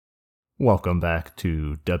Welcome back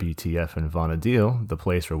to WTF and Vonadil, the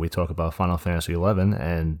place where we talk about Final Fantasy XI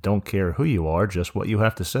and don't care who you are, just what you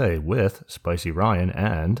have to say, with Spicy Ryan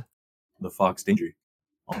and... The Fox Danger.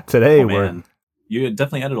 Today man. You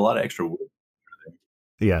definitely added a lot of extra words.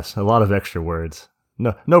 Yes, a lot of extra words.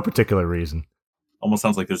 No particular reason. Almost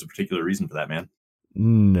sounds like there's a particular reason for that, man.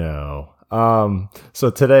 No.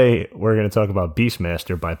 So today we're going to talk about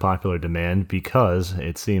Beastmaster by popular demand because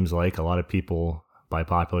it seems like a lot of people, by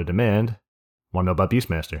popular demand, want to know about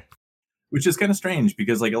Beastmaster. Which is kind of strange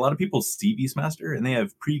because like a lot of people see Beastmaster and they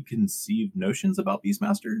have preconceived notions about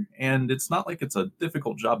Beastmaster, and it's not like it's a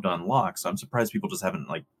difficult job to unlock, so I'm surprised people just haven't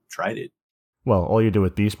like tried it. Well, all you do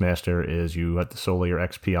with Beastmaster is you have to solo your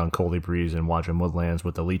XP on Colibris and Wajdam Woodlands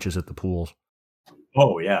with the leeches at the pools.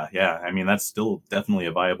 Oh, yeah. I mean, that's still definitely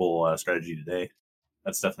a viable strategy today.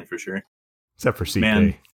 That's definitely for sure. Except for CP.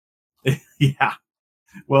 Man. Yeah.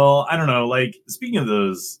 Well, I don't know. Like, speaking of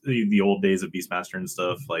those, the old days of Beastmaster and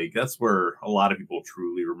stuff, like, that's where a lot of people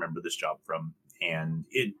truly remember this job from. And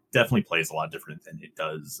it definitely plays a lot different than it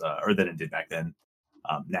does, or than it did back then.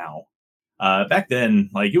 Now. Back then,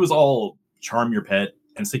 like, it was all charm your pet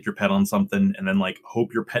and stick your pet on something and then, like,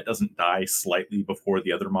 hope your pet doesn't die slightly before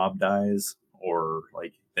the other mob dies. Or,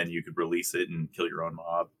 like, then you could release it and kill your own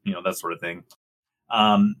mob. You know, that sort of thing.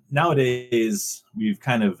 Nowadays, we've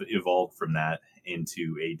kind of evolved from that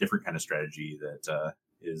into a different kind of strategy that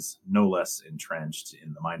is no less entrenched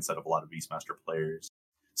in the mindset of a lot of Beastmaster players.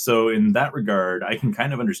 So in that regard, I can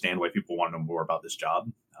kind of understand why people want to know more about this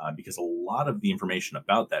job, because a lot of the information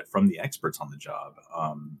about that from the experts on the job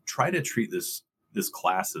try to treat this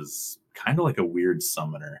class as kind of like a weird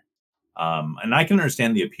summoner. And I can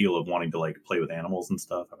understand the appeal of wanting to like play with animals and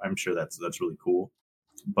stuff. I'm sure that's really cool.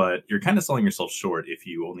 But you're kind of selling yourself short if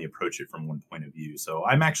you only approach it from one point of view. So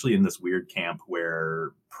I'm actually in this weird camp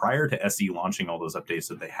where prior to SE launching all those updates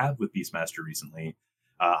that they have with Beastmaster recently,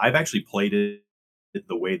 I've actually played it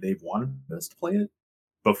the way they've wanted us to play it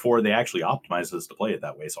before they actually optimized us to play it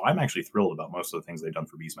that way. So I'm actually thrilled about most of the things they've done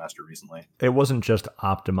for Beastmaster recently. It wasn't just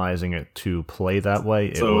optimizing it to play that way.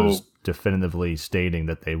 It was definitively stating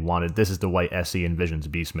that they wanted, this is the way SE envisions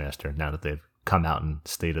Beastmaster now that they've come out and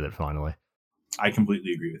stated it finally. I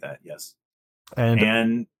completely agree with that. Yes.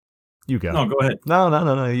 And you go. No, go ahead.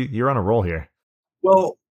 No. You're on a roll here.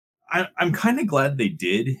 Well, I'm kind of glad they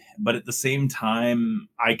did, but at the same time,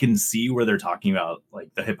 I can see where they're talking about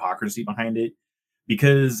like the hypocrisy behind it.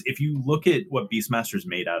 Because if you look at what Beastmaster's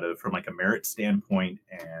made out of from like a merit standpoint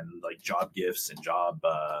and like job gifts and job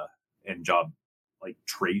like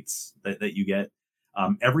traits that you get,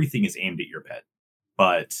 everything is aimed at your pet.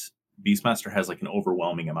 But Beastmaster has like an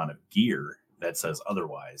overwhelming amount of gear that says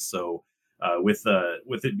otherwise. So with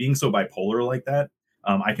it being so bipolar like that,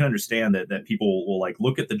 I can understand that people will like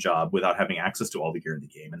look at the job without having access to all the gear in the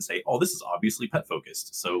game and say, oh, this is obviously pet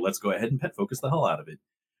focused, so let's go ahead and pet focus the hell out of it.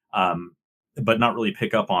 But not really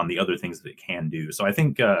pick up on the other things that it can do. So I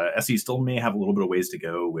think SE still may have a little bit of ways to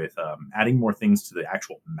go with adding more things to the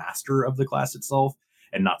actual master of the class itself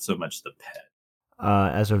and not so much the pet.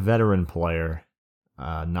 As a veteran player,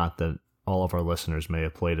 not that all of our listeners may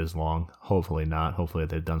have played as long. Hopefully not. Hopefully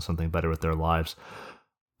they've done something better with their lives.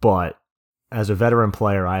 But as a veteran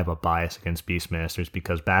player, I have a bias against Beastmasters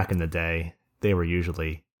because back in the day, they were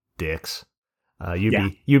usually dicks.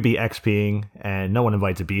 You'd be XPing, and no one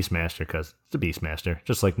invites a Beastmaster because it's a Beastmaster,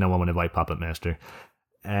 just like no one would invite Puppet Master.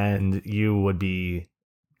 And you would be,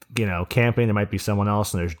 camping. There might be someone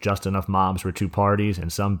else, and there's just enough mobs for two parties,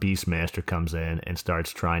 and some Beastmaster comes in and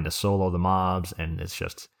starts trying to solo the mobs, and it's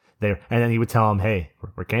just there. And then you would tell him, hey,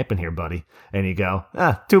 we're camping here, buddy. And you go,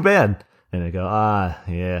 too bad. And they go,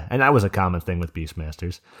 yeah. And that was a common thing with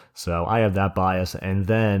Beastmasters. So I have that bias. And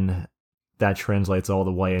then that translates all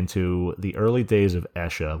the way into the early days of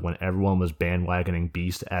Escha when everyone was bandwagoning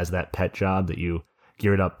Beast as that pet job that you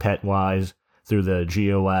geared up pet-wise through the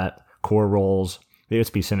Geoat, core rolls. There used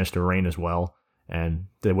to be Sinister Reign as well, and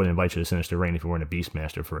they wouldn't invite you to Sinister Reign if you weren't a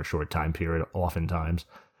Beastmaster for a short time period, oftentimes.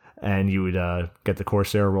 And you would get the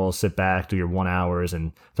Corsair rolls, sit back, do your 1 hours,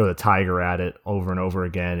 and throw the Tiger at it over and over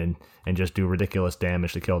again, and just do ridiculous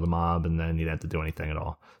damage to kill the mob, and then you'd have to do anything at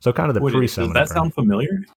all. So kind of the pre-summoner burn. Does that sound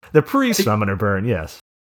familiar? The pre-summoner burn, yes.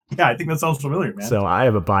 Yeah, I think that sounds familiar, man. So I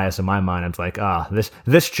have a bias in my mind. I'm like,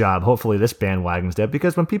 this job, hopefully this bandwagon's dead,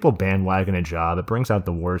 because when people bandwagon a job, it brings out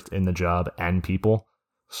the worst in the job and people.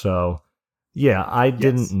 So, yeah, I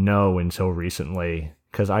didn't know until recently,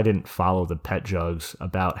 because I didn't follow the pet jugs,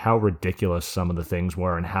 about how ridiculous some of the things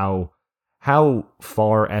were and how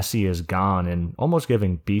far SE has gone in almost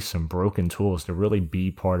giving Beast some broken tools to really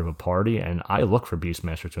be part of a party. And I look for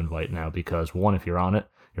Beastmaster to invite now because, one, if you're on it,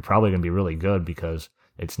 you're probably going to be really good because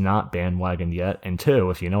it's not bandwagon yet. And two,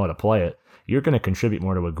 if you know how to play it, you're going to contribute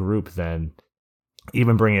more to a group than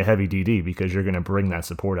even bringing a heavy DD, because you're going to bring that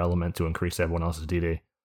support element to increase everyone else's DD.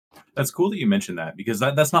 That's cool that you mentioned that, because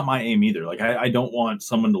that's not my aim either. Like, I don't want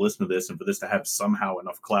someone to listen to this and for this to have somehow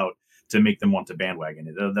enough clout to make them want to bandwagon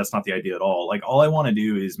it. That's not the idea at all. Like, all I want to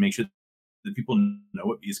do is make sure that people know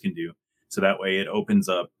what Beast can do, so that way it opens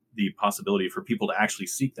up the possibility for people to actually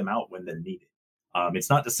seek them out when they're needed. It's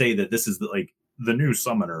not to say that this is the new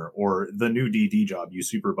summoner or the new DD job. You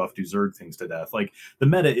super buff do Zerg things to death. Like, the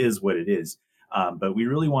meta is what it is. But we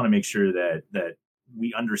really want to make sure that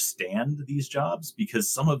we understand these jobs, because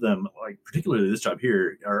some of them, like particularly this job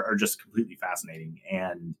here, are just completely fascinating,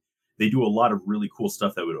 and they do a lot of really cool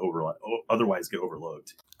stuff that would otherwise get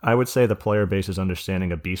overlooked. I would say the player base's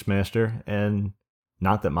understanding of Beastmaster, and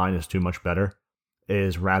not that mine is too much better,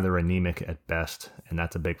 is rather anemic at best, and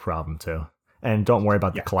that's a big problem too. And don't worry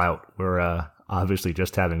about the clout. We're obviously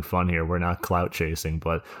just having fun here. We're not clout chasing,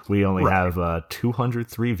 but we only have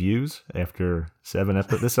 203 views after 7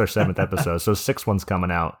 episodes. This is our 7th episode, so 6th one's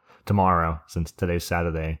coming out tomorrow, since today's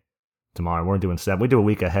Saturday. Tomorrow we're doing 7. We do a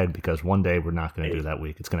week ahead because one day we're not going to do that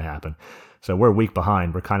week. It's going to happen. So we're a week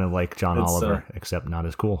behind. We're kind of like John Oliver, except not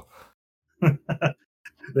as cool.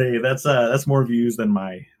 That's more views than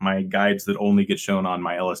my guides that only get shown on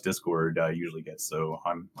my LS Discord usually get. So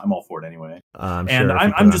I'm all for it anyway.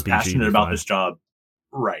 I'm just passionate about this job.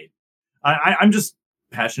 Right. I'm just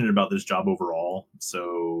passionate about this job overall.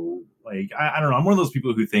 So like, I don't know. I'm one of those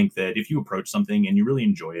people who think that if you approach something and you really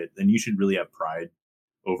enjoy it, then you should really have pride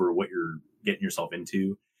over what you're getting yourself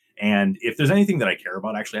into. And if there's anything that I care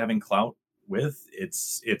about actually having clout with,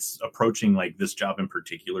 it's approaching like this job in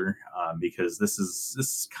particular, because this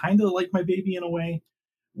is kind of like my baby in a way,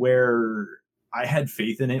 where I had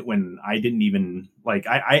faith in it when I didn't even like.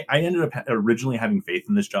 I ended up originally having faith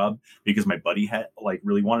in this job because my buddy had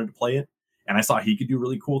really wanted to play it, and I saw he could do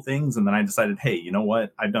really cool things, and then I decided, hey, you know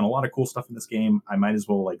what? I've done a lot of cool stuff in this game. I might as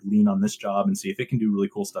well lean on this job and see if it can do really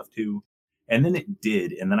cool stuff too. And then it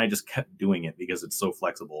did, and then I just kept doing it because it's so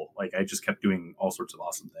flexible. Like, I just kept doing all sorts of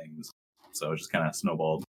awesome things. So it just kind of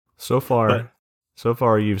snowballed. So far,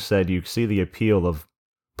 you've said you see the appeal of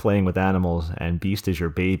playing with animals, and Beast is your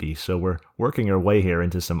baby. So we're working our way here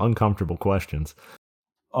into some uncomfortable questions.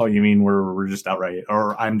 Oh, you mean we're just outright,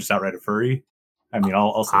 or I'm just outright a furry? I mean,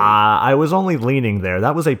 I'll say. I was only leaning there.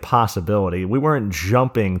 That was a possibility. We weren't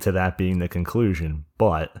jumping to that being the conclusion,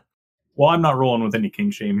 but. Well, I'm not rolling with any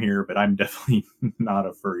king shame here, but I'm definitely not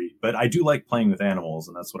a furry. But I do like playing with animals,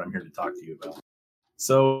 and that's what I'm here to talk to you about.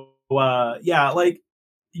 So,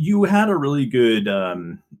 you had a really good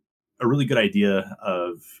idea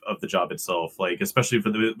of the job itself, especially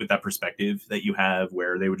with that perspective that you have,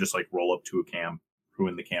 where they would just roll up to a camp,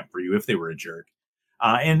 ruin the camp for you if they were a jerk.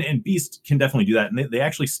 And Beast can definitely do that, and they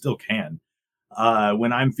actually still can.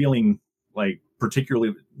 When I'm feeling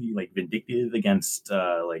particularly vindictive against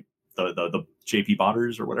the JP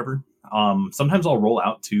botters or whatever, sometimes I'll roll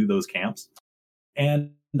out to those camps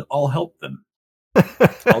and I'll help them.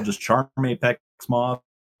 I'll just charm Apex mobs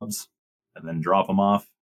and then drop them off.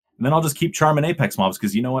 And then I'll just keep charming Apex mobs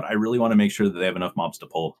because, you know what? I really want to make sure that they have enough mobs to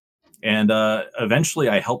pull. And eventually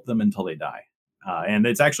I help them until they die. And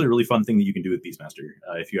it's actually a really fun thing that you can do with Beastmaster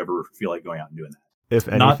if you ever feel like going out and doing that. If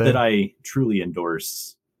anything, not that I truly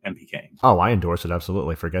endorse MPKing. Oh, I endorse it,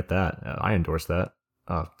 absolutely. Forget that. I endorse that.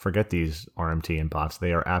 Forget these RMT and bots.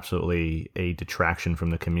 They are absolutely a detraction from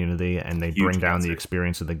the community, and they bring down the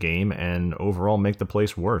experience of the game and overall make the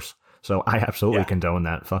place worse. So I absolutely condone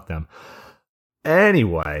that. Fuck them.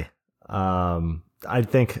 Anyway, I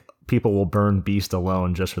think people will burn Beast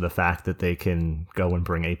alone just for the fact that they can go and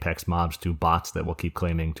bring Apex mobs to bots that will keep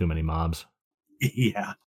claiming too many mobs.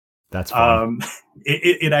 Yeah. That's fun.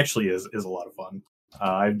 It actually is a lot of fun.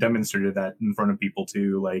 I've demonstrated that in front of people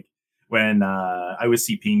too. When I was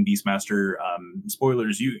CPing Beastmaster,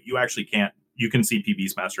 spoilers, you actually can't. You can CP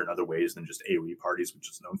Beastmaster in other ways than just AoE parties, which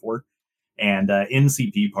is known for. And in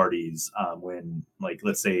CP parties, when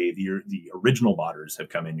let's say the original botters have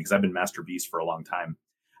come in, because I've been Master Beast for a long time.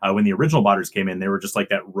 When the original botters came in, they were just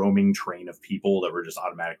that roaming train of people that were just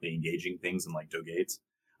automatically engaging things in Dogates.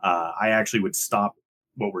 I actually would stop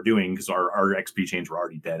what we're doing because our XP chains were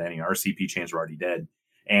already dead. Our CP chains were already dead,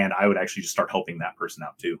 and I would actually just start helping that person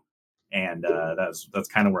out too. And that's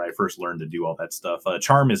kind of where I first learned to do all that stuff.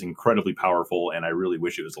 Charm is incredibly powerful, and I really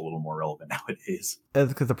wish it was a little more relevant nowadays.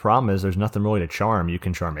 Because the problem is there's nothing really to charm. You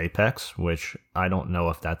can charm Apex, which I don't know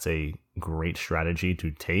if that's a great strategy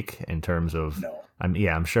to take in terms of... No.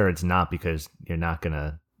 I'm sure it's not, because you're not going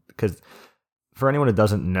to... Because for anyone who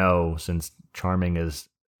doesn't know, since charming is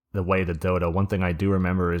the way to Dota, one thing I do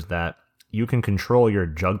remember is that you can control your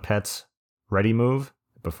Jug Pet's ready move.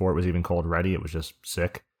 Before it was even called ready, it was just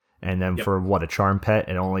sick. And then Yep. for a charm pet,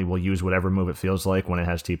 it only will use whatever move it feels like when it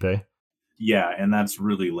has TP. Yeah, and that's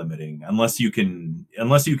really limiting unless you can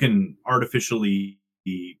artificially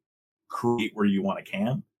create where you want to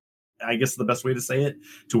camp. I guess the best way to say it,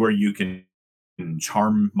 to where you can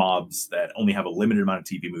charm mobs that only have a limited amount of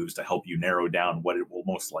TP moves to help you narrow down what it will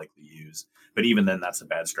most likely use. But even then, that's a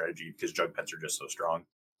bad strategy because Jug Pets are just so strong.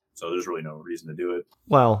 So there's really no reason to do it.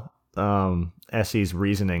 Well, SE's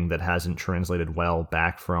reasoning that hasn't translated well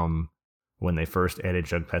back from when they first added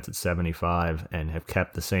Jug Pets at 75 and have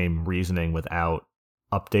kept the same reasoning without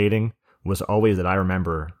updating was always that I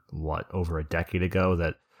remember, over a decade ago,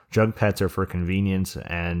 that Jug Pets are for convenience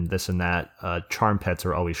and this and that. Charm Pets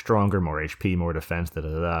are always stronger, more HP, more defense,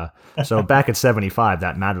 da-da-da. So back at 75,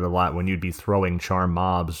 that mattered a lot when you'd be throwing Charm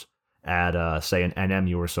mobs at, say, an NM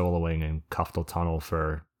you were soloing in Kuftal Tunnel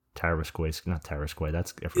for Tarrasquay. Not Tarrasquay,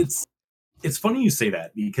 that's different. It's funny you say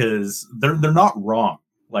that because they're not wrong.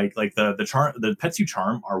 Like the pets you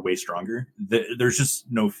charm are way stronger. There's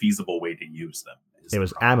just no feasible way to use them. It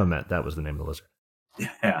was Amamet, that was the name of the lizard.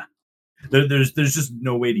 Yeah. There's just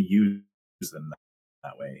no way to use them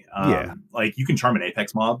that way. Like you can charm an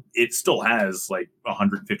Apex mob, it still has like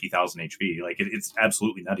 150,000 HP. Like it's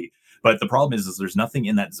absolutely nutty. But the problem is there's nothing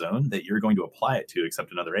in that zone that you're going to apply it to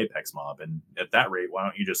except another Apex mob. And at that rate, why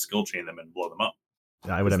don't you just skill chain them and blow them up?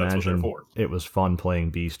 I would imagine it was fun playing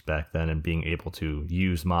Beast back then and being able to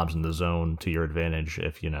use mobs in the zone to your advantage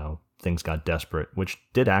if, things got desperate, which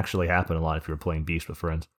did actually happen a lot if you were playing Beast with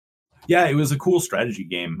friends. Yeah, it was a cool strategy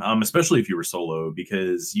game, especially if you were solo,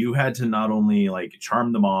 because you had to not only like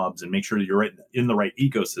charm the mobs and make sure that you're right in the right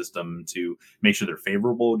ecosystem to make sure they're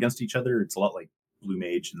favorable against each other. It's a lot like Blue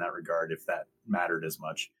Mage in that regard, if that mattered as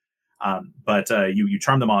much. But you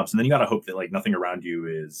charm the mobs, and then you got to hope that like nothing around you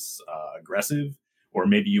is aggressive, or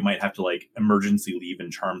maybe you might have to like emergency leave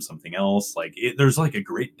and charm something else. Like there's like a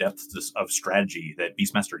great depth of strategy that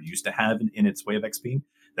Beastmaster used to have in its way of XP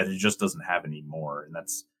that it just doesn't have anymore, and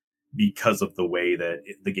that's because of the way that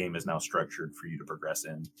the game is now structured for you to progress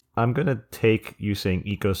in. I'm going to take you saying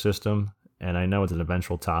ecosystem, and I know it's an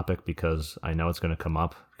eventual topic because I know it's going to come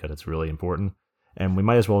up because it's really important. And we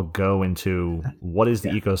might as well go into what is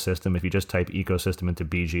the ecosystem. If you just type ecosystem into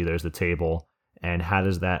BG, there's the table. And how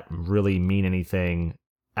does that really mean anything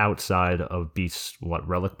outside of Beast's,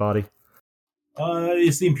 relic body?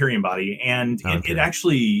 It's the Imperium body, and it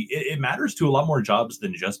actually matters to a lot more jobs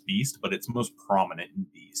than just Beast, but it's most prominent in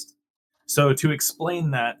Beast. So to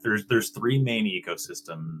explain that, there's three main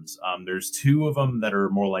ecosystems. There's two of them that are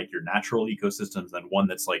more like your natural ecosystems, and one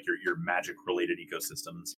that's like your magic related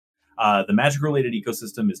ecosystems. The magic related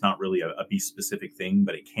ecosystem is not really a Beast specific thing,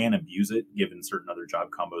 but it can abuse it given certain other job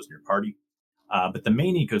combos in your party. But the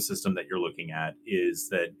main ecosystem that you're looking at is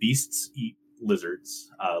that beasts eat lizards,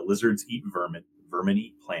 lizards eat vermin, vermin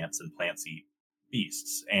eat plants, and plants eat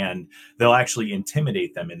beasts. And they'll actually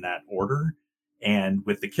intimidate them in that order. And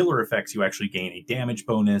with the killer effects, you actually gain a damage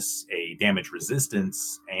bonus, a damage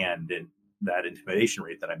resistance, and that intimidation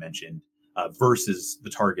rate that I mentioned versus the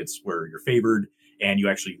targets where you're favored. And you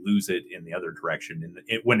actually lose it in the other direction.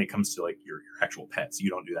 When it comes to like your actual pets, you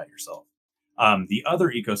don't do that yourself. The other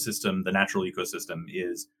ecosystem, the natural ecosystem,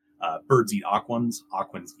 is birds eat aquans,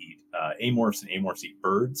 aquans eat amorphs, and amorphs eat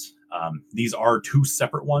birds. These are two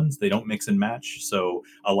separate ones. They don't mix and match. So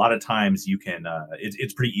a lot of times you can,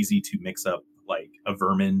 it's pretty easy to mix up like a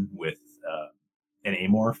vermin with an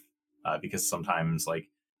amorph because sometimes like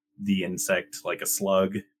the insect, like a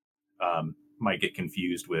slug, might get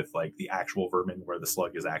confused with like the actual vermin where the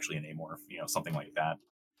slug is actually an amorph, something like that.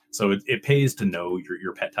 So it pays to know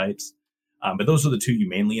your pet types. But those are the two you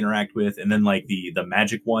mainly interact with. And then like the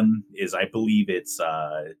magic one is, I believe it's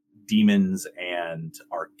demons and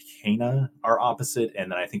arcana are opposite.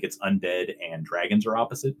 And then I think it's undead and dragons are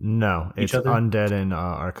opposite. No, it's undead and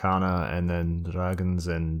arcana and then dragons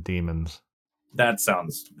and demons. That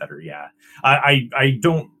sounds better. Yeah. I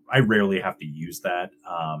rarely have to use that.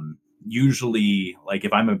 Usually like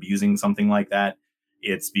if I'm abusing something like that,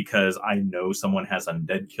 it's because I know someone has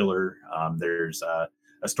undead killer. There's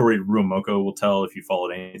a story Ruomoko will tell if you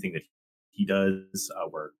followed anything that he does,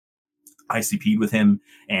 where I CP'd with him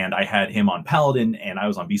and I had him on Paladin and I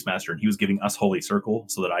was on Beastmaster and he was giving us Holy Circle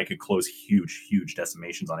so that I could close huge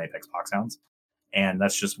decimations on Apex Poxhounds. And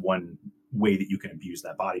that's just one way that you can abuse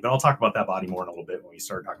that body. But I'll talk about that body more in a little bit when we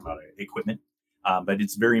start talking about equipment. But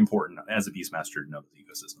it's very important as a Beastmaster to know the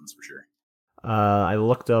ecosystems for sure. I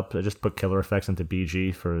looked up, I just put killer effects into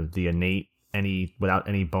BG for the innate, without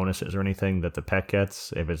any bonuses or anything that the pet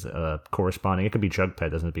gets. If it's corresponding, it could be Jug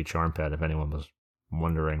Pet, doesn't it be Charm Pet, if anyone was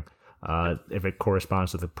wondering. If it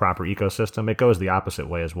corresponds to the proper ecosystem, it goes the opposite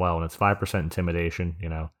way as well, and it's 5% intimidation.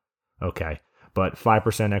 Okay, but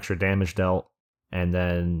 5% extra damage dealt, and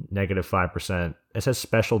then -5%. It says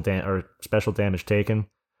special damage taken.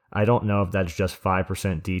 I don't know if that's just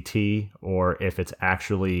 5% DT or if it's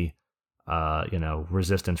actually,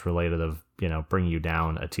 resistance related of bringing you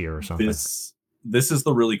down a tier or something. This is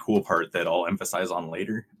the really cool part that I'll emphasize on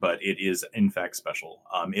later, but it is in fact special.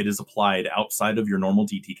 It is applied outside of your normal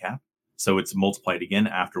DT cap, so it's multiplied again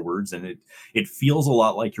afterwards, and it feels a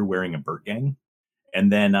lot like you're wearing a Burt Gang.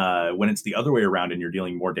 And then when it's the other way around and you're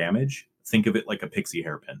dealing more damage, think of it like a pixie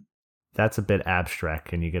hairpin. That's a bit abstract.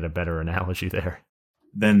 Can you get a better analogy there?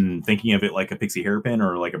 Than thinking of it like a pixie hairpin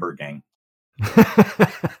or like a Burt Gang.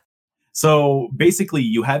 So basically,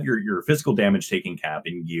 you have your physical damage taking cap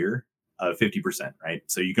in gear of 50%, right?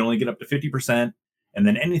 So you can only get up to 50%, and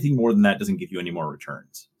then anything more than that doesn't give you any more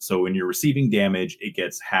returns. So when you're receiving damage, it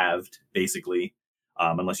gets halved, basically,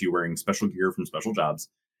 unless you're wearing special gear from special jobs,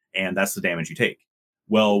 and that's the damage you take.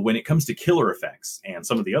 Well, when it comes to killer effects and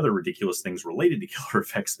some of the other ridiculous things related to killer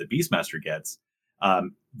effects that Beastmaster gets,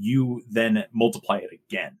 you then multiply it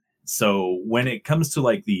again. So when it comes to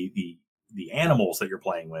like the animals that you're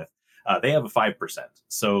playing with, they have a 5%.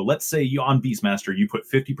 So let's say you on Beastmaster, you put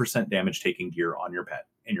 50% damage taking gear on your pet,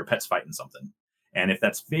 and your pet's fighting something. And if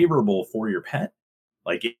that's favorable for your pet,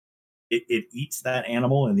 like it eats that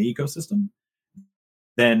animal in the ecosystem,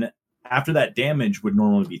 then after that damage would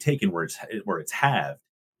normally be taken where it's halved,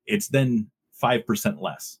 it's then 5%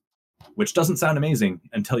 less, which doesn't sound amazing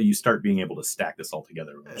until you start being able to stack this all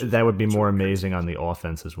together. That would be more amazing on the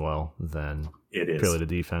offense as well than it is purely the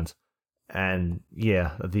defense. And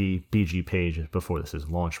yeah, the BG page before this is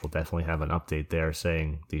launched will definitely have an update there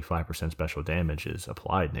saying the 5% special damage is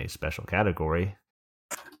applied in a special category.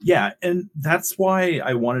 Yeah, and that's why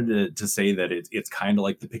I wanted to say that it's kind of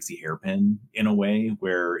like the pixie hairpin in a way,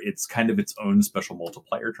 where it's kind of its own special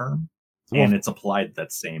multiplier term, and it's applied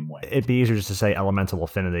that same way. It'd be easier just to say elemental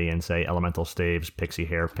affinity and say elemental staves, pixie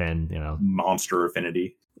hairpin, monster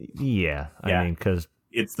affinity. Yeah, I mean, because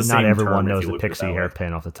it's the not same everyone term knows the pixie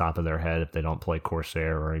hairpin off the top of their head if they don't play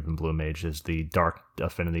Corsair or even Blue Mage is the dark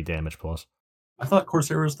affinity damage plus. I thought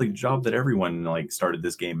Corsair was the job that everyone like started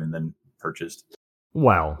this game and then purchased.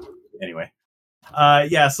 Well, anyway,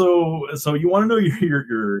 yeah. So you want to know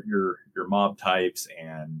your mob types,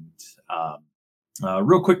 and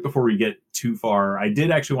real quick before we get too far, I did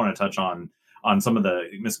actually want to touch on some of the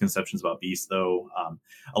misconceptions about Beast, though.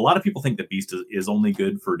 A lot of people think that Beast is only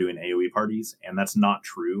good for doing AoE parties, and that's not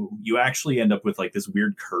true. You actually end up with like this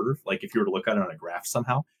weird curve, like if you were to look at it on a graph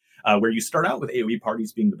somehow, where you start out with AoE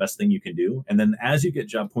parties being the best thing you can do, and then as you get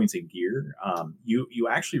job points and gear, you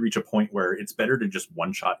actually reach a point where it's better to just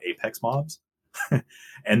one-shot Apex mobs.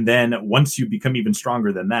 And then once you become even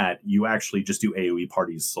stronger than that, you actually just do AoE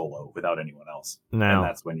parties solo without anyone else. Now, and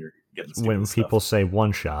that's when you're getting when stuff. People say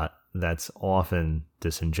one-shot, that's often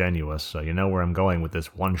disingenuous. So you know where I'm going with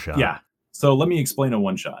this one-shot. Yeah. So let me explain a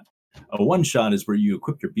one-shot. A one-shot is where you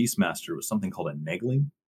equip your Beastmaster with something called a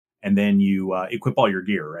Negling, and then you equip all your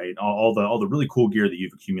gear, right? All the really cool gear that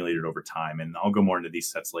you've accumulated over time, and I'll go more into these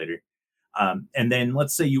sets later. And then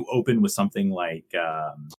let's say you open with something like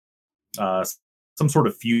some sort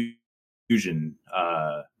of fusion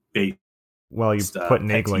based. Well, you put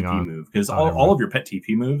Negling on move, because all of your pet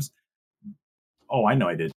TP moves. Oh, I know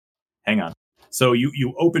I did. Hang on. So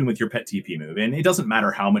you open with your pet TP move, and it doesn't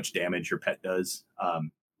matter how much damage your pet does,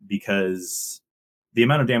 because the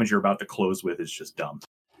amount of damage you're about to close with is just dumb.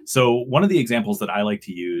 So one of the examples that I like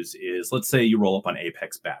to use is, let's say you roll up on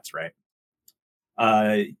Apex Bats, right?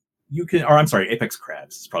 Apex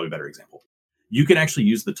Crabs is probably a better example. You can actually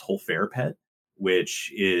use the Tolfair pet,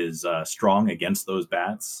 which is strong against those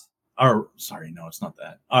bats. Or, sorry, no, it's not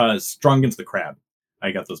that. Strong against the crab.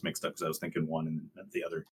 I got those mixed up because I was thinking one and the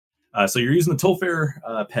other. So you're using the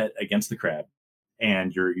Tolfair pet against the crab,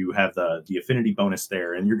 and you have the affinity bonus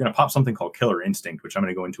there, and you're going to pop something called Killer Instinct, which I'm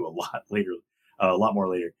going to go into a lot more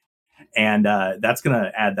later. And that's going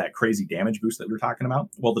to add that crazy damage boost that we were talking about.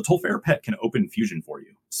 Well, the Tolfair pet can open fusion for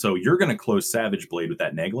you. So you're going to close Savage Blade with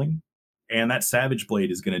that Negling, and that Savage Blade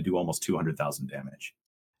is going to do almost 200,000 damage.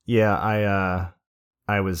 Yeah,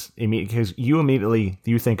 I was because you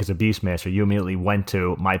think as a Beastmaster, you immediately went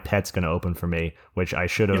to my pet's going to open for me, which I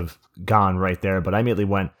should have gone right there. But I immediately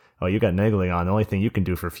went, oh, you got Negling on. The only thing you can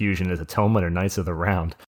do for fusion is Atonement or Knights of the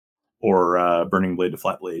Round. Or Burning Blade to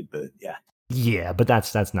Flat Blade, but yeah. Yeah, but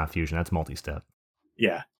that's not fusion. That's multi-step.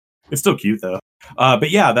 Yeah. It's still cute, though. But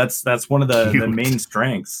yeah, that's one of the main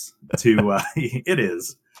strengths to... it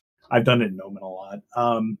is. I've done it in Omen a lot.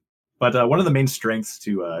 one of the main strengths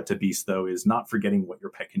to Beast though is not forgetting what your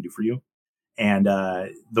pet can do for you. And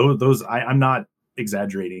I'm not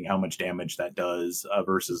exaggerating how much damage that does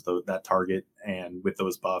versus that target. And with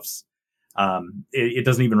those buffs, it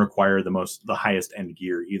doesn't even require the highest end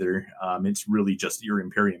gear either. It's really just your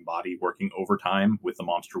Imperium body working overtime with the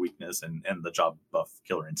monster weakness and the job buff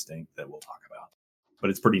Killer Instinct that we'll talk about. But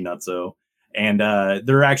it's pretty nutso. And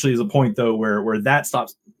there actually is a point though where that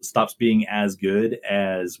stops being as good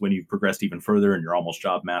as when you've progressed even further and you're almost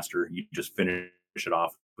job master. You just finish it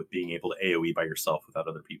off with being able to AoE by yourself without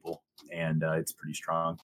other people, and it's pretty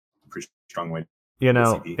strong way.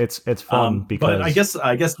 It's fun because. But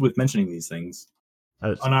I guess with mentioning these things,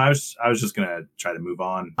 I was just gonna try to move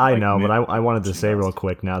on. I know, but I wanted to say real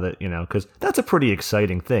quick now that because that's a pretty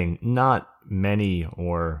exciting thing. Not many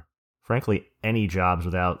or frankly any jobs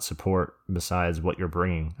without support besides what you're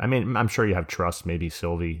bringing. I mean, I'm sure you have Trust, maybe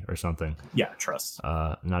Sylvie or something. Yeah, Trust.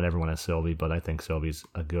 Not everyone has Sylvie, but I think Sylvie's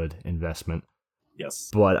a good investment.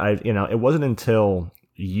 Yes. But it wasn't until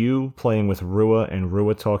you playing with Rua and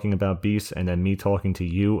Rua talking about Beast and then me talking to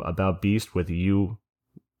you about Beast with you.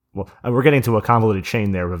 Well, we're getting to a convoluted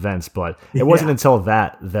chain there of events, but it wasn't until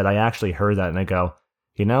that I actually heard that and I go,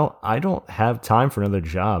 I don't have time for another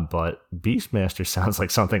job, but Beastmaster sounds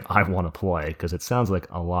like something I want to play because it sounds like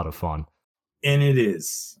a lot of fun. And it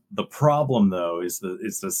is. The problem, though, is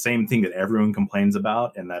it's the same thing that everyone complains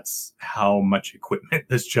about, and that's how much equipment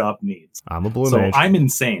this job needs. I'm a blue mage. I'm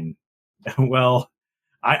insane. Well,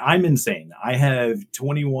 I'm insane. I have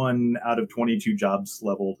 21 out of 22 jobs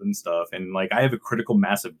leveled and stuff, and I have a critical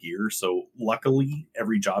mass of gear, so luckily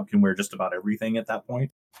every job can wear just about everything at that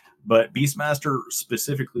point. But Beastmaster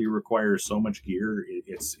specifically requires so much gear,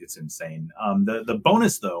 it's insane. The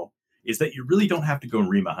bonus, though, is that you really don't have to go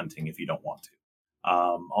Rima hunting if you don't want to.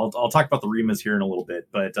 I'll talk about the Rimas here in a little bit,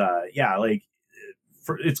 but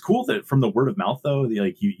it's cool that from the word of mouth though,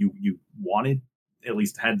 you wanted, at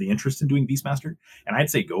least had the interest in doing Beastmaster, and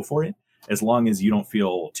I'd say go for it as long as you don't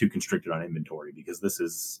feel too constricted on inventory, because this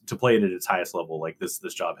is to play it at its highest level. This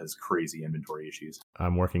job has crazy inventory issues.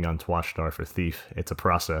 I'm working on Twatchstar for Thief. It's a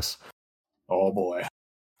process. Oh boy.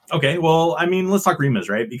 Okay, well, I mean, let's talk Rimas,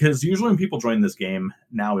 right? Because usually when people join this game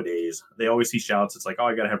nowadays, they always see shouts. It's like, oh,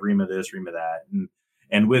 I gotta have Rima this, Rima that,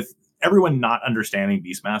 and with everyone not understanding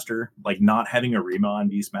Beastmaster, not having a Rima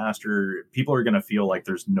on Beastmaster, people are gonna feel like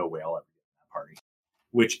there's no way I'll ever get in that party,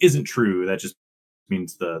 which isn't true. That just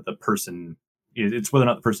means the person, it's whether or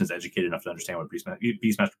not the person is educated enough to understand what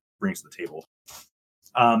Beastmaster brings to the table.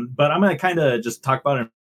 But I'm gonna kind of just talk about it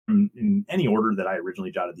in any order that I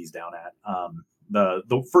originally jotted these down at.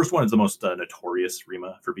 The first one is the most notorious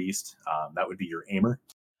Rima for Beast. That would be your Aimer.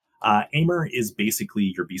 Aimer is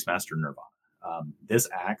basically your Beastmaster Nirvana. This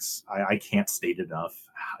axe, I can't state enough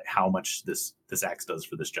how much this axe does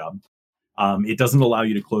for this job. It doesn't allow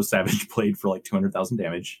you to close Savage Blade for 200,000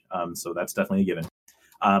 damage, so that's definitely a given.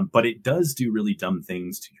 But it does do really dumb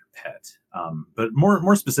things to your pet. But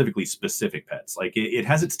more specifically, specific pets. It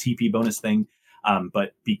has its TP bonus thing.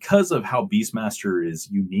 But because of how Beastmaster is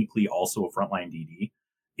uniquely also a frontline DD,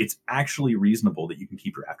 it's actually reasonable that you can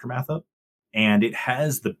keep your Aftermath up. And it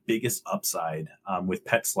has the biggest upside with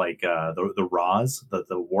pets like the Roz, the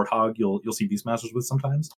Warthog you'll see Beastmasters with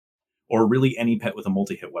sometimes, or really any pet with a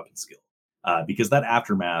multi-hit weapon skill. Because that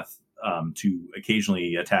Aftermath to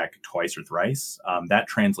occasionally attack twice or thrice, that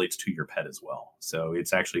translates to your pet as well. So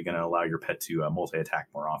it's actually going to allow your pet to multi-attack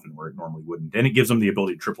more often where it normally wouldn't. And it gives them the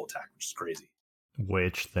ability to triple attack, which is crazy.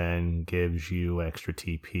 Which then gives you extra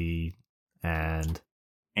TP and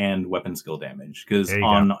weapon skill damage. Because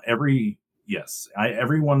on every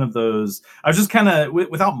one of those, I was just kind of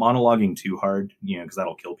without monologuing too hard, because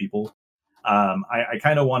that'll kill people. I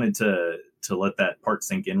kind of wanted to let that part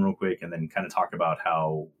sink in real quick, and then kind of talk about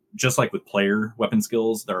how, just like with player weapon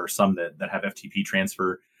skills, there are some that have FTP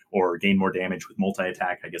transfer or gain more damage with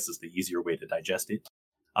multi-attack. I guess is the easier way to digest it.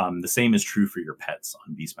 The same is true for your pets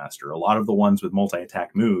on Beastmaster. A lot of the ones with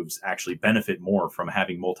multi-attack moves actually benefit more from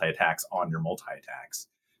having multi-attacks on your multi-attacks.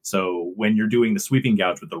 So when you're doing the sweeping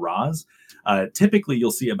gouge with the Roz, typically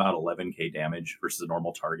you'll see about 11k damage versus a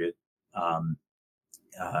normal target. And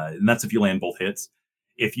that's if you land both hits.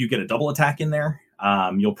 If you get a double attack in there,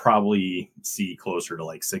 you'll probably see closer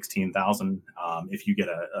to 16,000. If you get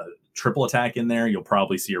a triple attack in there, you'll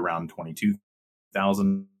probably see around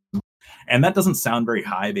 22,000. And that doesn't sound very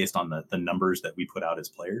high based on the numbers that we put out as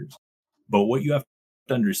players. But what you have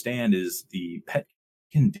to understand is the pet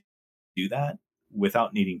can do that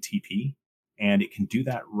without needing TP. And it can do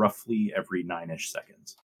that roughly every 9-ish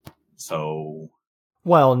seconds. So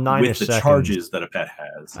Well, 9 with ish the seconds. charges that a pet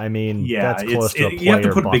has. I mean, Yeah, that's close to a you have to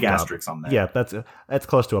player put a big buffed up. asterisk on that. Yeah, that's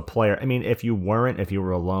close to a player. I mean, if you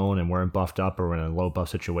were alone and weren't buffed up or in a low buff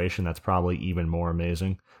situation, that's probably even more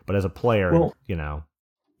amazing. But as a player, Well,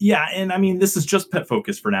 yeah, and I mean, this is just pet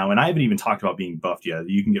focus for now, and I haven't even talked about being buffed yet.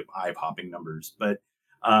 You can get eye-popping numbers, but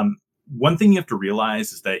um, one thing you have to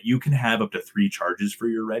realize is that you can have up to 3 charges for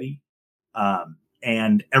your ready,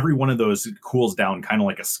 and every one of those cools down kind of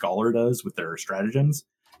like a scholar does with their stratagems,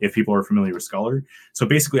 if people are familiar with scholar. So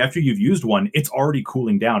basically, after you've used one, it's already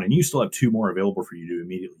cooling down, and you still have 2 more available for you to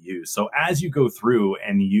immediately use. So as you go through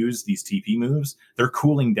and use these TP moves, they're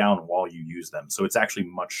cooling down while you use them. So it's actually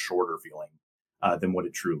much shorter feeling than what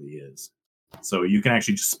it truly is. So you can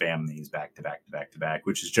actually just spam these back to back to back to back,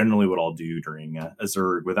 which is generally what I'll do during a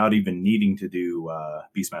Zerg without even needing to do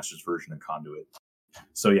Beastmaster's version of Conduit.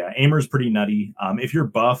 So yeah, Aimer's pretty nutty. If you're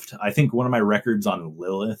buffed, I think one of my records on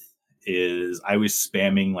Lilith is I was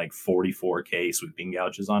spamming like 44k sweeping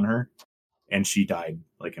gouges on her, and she died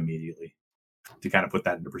like immediately. To kind of put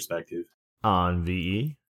that into perspective. On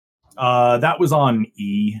VE? That was on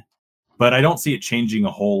E, but I don't see it changing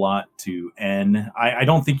a whole lot to N. I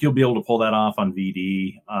don't think you'll be able to pull that off on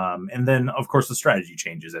VD. And then, of course, the strategy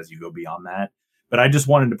changes as you go beyond that. But I just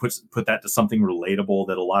wanted to put that to something relatable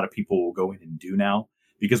that a lot of people will go in and do now.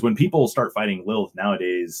 Because when people start fighting Lilith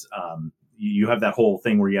nowadays, you have that whole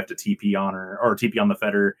thing where you have to TP on her or TP on the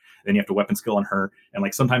Fetter, then you have to weapon skill on her. And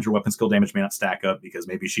like sometimes your weapon skill damage may not stack up because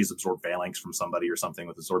maybe she's absorbed phalanx from somebody or something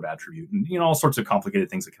with a Zorb attribute. And, all sorts of complicated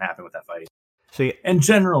things that can happen with that fight. See, and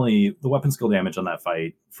generally, the weapon skill damage on that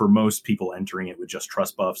fight, for most people entering it with just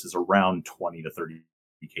trust buffs, is around 20 to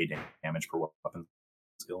 30k damage per weapon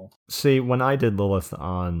skill. See, when I did Lilith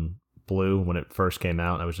on Blue, when it first came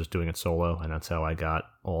out, I was just doing it solo, and that's how I got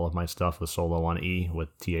all of my stuff, the solo on E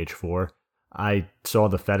with TH4. I saw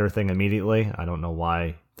the Fetter thing immediately. I don't know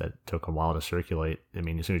why that took a while to circulate. I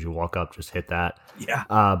mean, as soon as you walk up, just hit that. Yeah.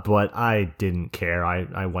 But I didn't care.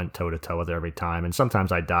 I went toe-to-toe with it every time. And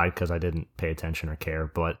sometimes I died because I didn't pay attention or care.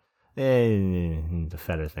 But the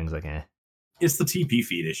Fetter thing's like, eh. It's the TP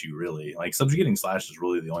feed issue, really. Like, subjugating slash is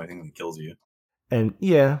really the only thing that kills you. And,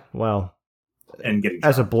 yeah, well... And getting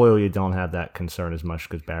as a Blue, you don't have that concern as much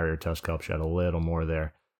because Barrier Tusk helps you out a little more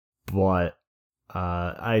there. But...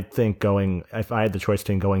 I think if I had the choice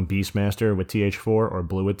between going Beastmaster with TH4 or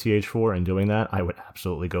Blue with TH4 and doing that, I would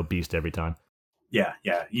absolutely go Beast every time. Yeah.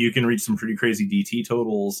 You can reach some pretty crazy DT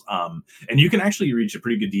totals. And you can actually reach a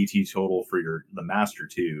pretty good DT total for the Master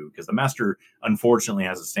too, because the Master unfortunately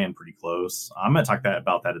has to stand pretty close. I'm going to talk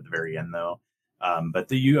about that at the very end though.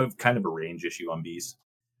 But you have kind of a range issue on Beast.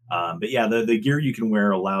 But yeah, the gear you can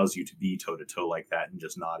wear allows you to be toe to toe like that and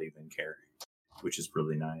just not even care, which is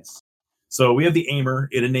really nice. So we have the Aimer.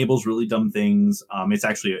 It enables really dumb things. It's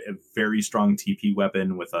actually a very strong TP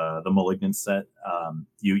weapon with the Malignant set.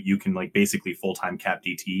 You can like basically full-time cap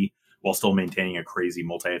DT while still maintaining a crazy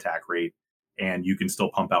multi-attack rate. And you can still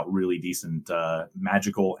pump out really decent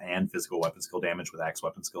magical and physical weapon skill damage with axe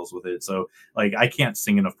weapon skills with it. So like I can't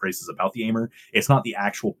sing enough praises about the Aimer. It's not the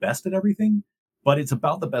actual best at everything, but it's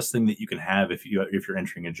about the best thing that you can have if you're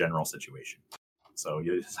entering a general situation. So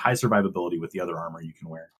it's high survivability with the other armor you can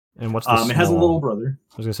wear. And what's the it has a little brother.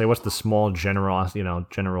 I was gonna say, what's the small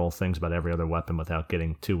general things about every other weapon without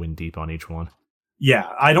getting too in deep on each one? Yeah,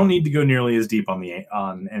 I don't need to go nearly as deep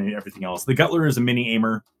on everything else. The Gutler is a mini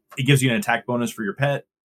aimer. It gives you an attack bonus for your pet.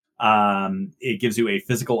 It gives you a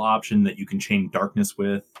physical option that you can chain darkness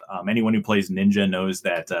with. Anyone who plays Ninja knows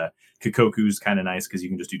that Kikoku's kind of nice because you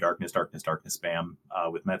can just do darkness spam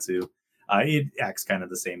with Metsu. It acts kind of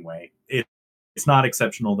the same way. It's not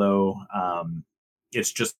exceptional though.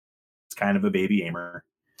 It's just kind of a baby aimer.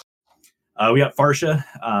 We got Farsha.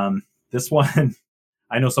 This one,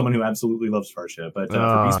 I know someone who absolutely loves Farsha, but for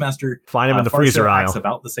Beastmaster, find him in the freezer aisle. Acts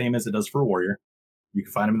about the same as it does for a warrior. You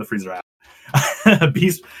can find him in the freezer aisle.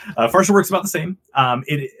 Farsha works about the same,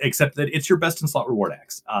 except that it's your best in slot reward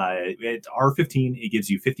axe. At R15, it gives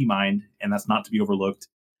you 50 mind, and that's not to be overlooked.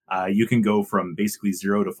 You can go from basically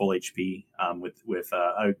 0 to full HP with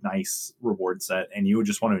a nice reward set, and you would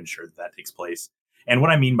just want to ensure that takes place. And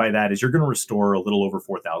what I mean by that is you're going to restore a little over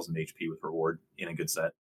 4,000 HP with reward in a good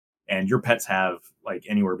set. And your pets have like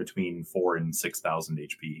anywhere between 4,000 and 6,000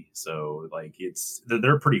 HP. So like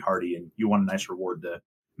they're pretty hardy, and you want a nice reward to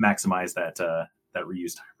maximize that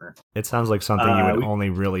reuse timer. It sounds like something you would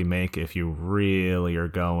only really make if you really are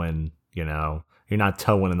going, you're not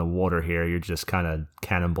towing in the water here. You're just kind of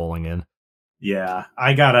cannonballing in. Yeah,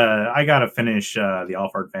 I gotta finish the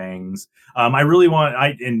Alphard Fangs. I really want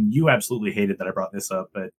and you absolutely hated that I brought this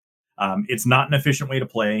up, but It's not an efficient way to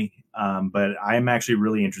play, but I'm actually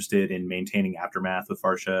really interested in maintaining Aftermath with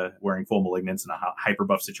Farsha, wearing full Malignance in a hyper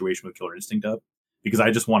buff situation with Killer Instinct up, because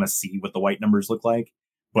I just want to see what the white numbers look like.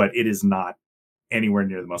 But it is not anywhere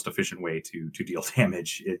near the most efficient way to deal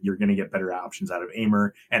damage. You're going to get better options out of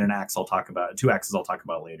Aimer and an axe. Two axes I'll talk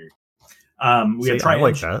about later. We have Tri-Edge. I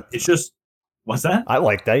like that. It's just, what's that? I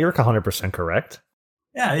like that. You're 100% correct.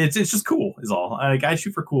 Yeah, it's just cool is all. I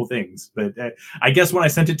shoot for cool things, but I guess when I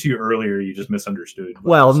sent it to you earlier, you just misunderstood.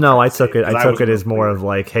 Well, no, I took it as more of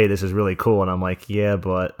like, hey, this is really cool, and I'm like, yeah,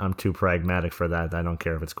 but I'm too pragmatic for that. I don't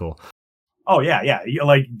care if it's cool. Oh yeah.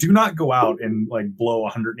 Like, do not go out and like blow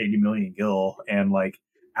 180 million gil and like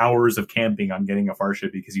hours of camping on getting a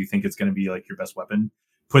Farsha because you think it's going to be like your best weapon.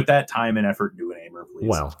 Put that time and effort into an Aimer, please.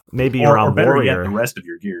 Well, maybe you're on Warrior. Yet, the rest of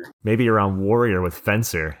your gear. Maybe you're on Warrior with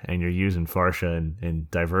Fencer, and you're using Farsha and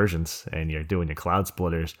Divergence, and you're doing your Cloud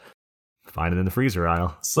Splitters. Find it in the freezer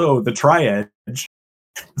aisle. So the Tri-Edge.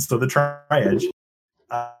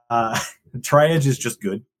 Tri-Edge is just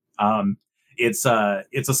good. It's a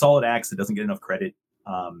solid axe that doesn't get enough credit.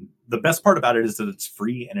 The best part about it is that it's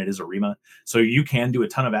free and it is a Rima, so you can do a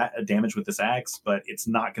ton of damage with this axe, but it's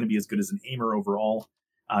not going to be as good as an Aimer overall.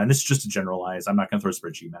 And this is just to generalize. I'm not going to throw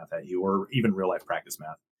spreadsheet math at you or even real life practice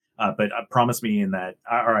math. But promise you that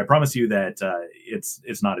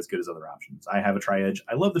it's not as good as other options. I have a Tri-Edge.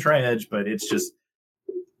 I love the Tri-Edge, but it's just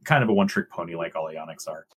kind of a one-trick pony like all Ionics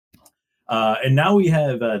are. And now we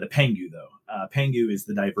have the Pengu, though. Pengu is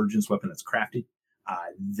the Divergence weapon that's crafted.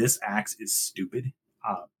 This axe is stupid.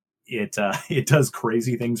 It does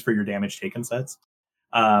crazy things for your damage taken sets.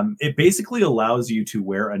 It basically allows you to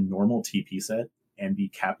wear a normal TP set and be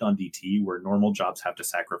capped on DT, where normal jobs have to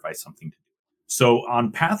sacrifice something to do. So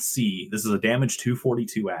on Path C, this is a damage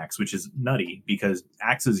 242 axe, which is nutty because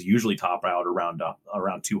axes usually top out around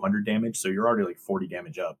 200 damage, so you're already like 40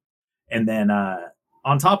 damage up. And then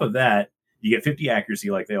on top of that, you get 50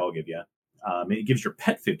 accuracy like they all give you. It gives your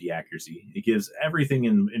pet 50 accuracy. It gives everything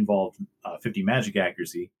involved 50 magic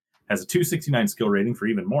accuracy. Has a 269 skill rating for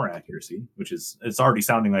even more accuracy, it's already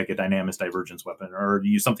sounding like a Dynamis Divergence weapon, or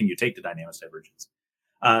use something you take to Dynamis Divergence.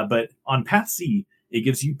 But on Path C, it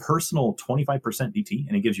gives you personal 25% DT,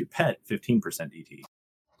 and it gives you pet 15% DT.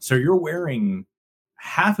 So you're wearing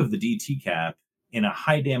half of the DT cap in a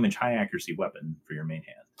high damage, high accuracy weapon for your main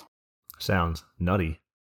hand. Sounds nutty.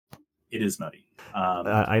 It is nutty.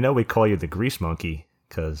 I know we call you the Grease Monkey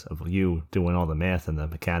because of you doing all the math and the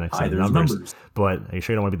mechanics and the numbers. But are you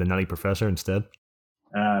sure you don't want to be the Nutty Professor instead?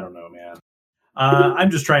 I don't know, man.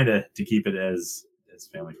 I'm just trying to keep it as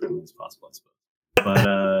family friendly as possible, I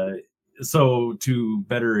suppose. But so to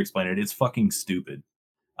better explain it, it's fucking stupid.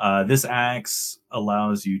 This axe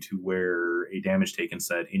allows you to wear a damage taken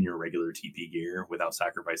set in your regular TP gear without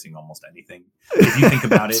sacrificing almost anything. If you think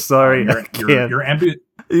about it, sorry, you're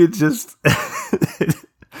You just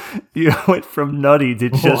you went from nutty to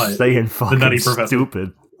just saying fucking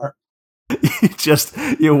stupid.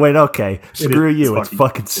 You went, okay, screw you, it's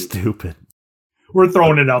fucking stupid. We're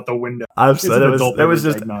throwing it out the window.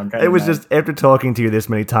 It was just after talking to you this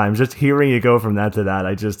many times, just hearing you go from that to that,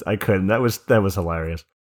 I couldn't. That was hilarious.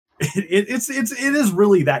 It is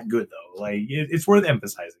really that good though. Like it's worth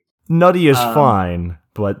emphasizing. Nutty is fine,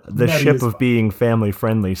 but the ship of being family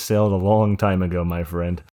friendly sailed a long time ago, my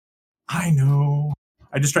friend. I know.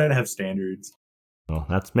 I just try to have standards. Well,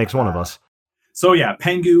 that makes one of us. So yeah,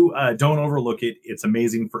 Pengu, don't overlook it. It's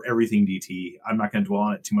amazing for everything DT. I'm not going to dwell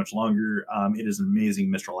on it too much longer. It is an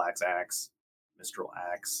amazing Mistral Axe,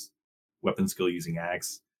 weapon skill using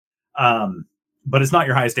axe. But it's not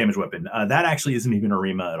your highest damage weapon. That actually isn't even a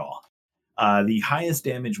Rima at all. The highest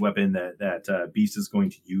damage weapon that Beast is going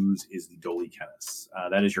to use is the Doli Kenis.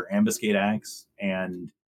 That is your Ambuscade Axe,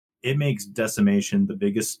 and it makes Decimation the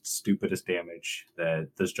biggest, stupidest damage that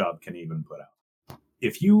this job can even put out.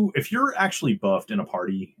 If you're actually buffed in a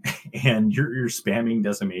party and you're spamming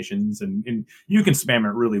Decimations, and you can spam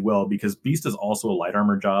it really well because Beast is also a light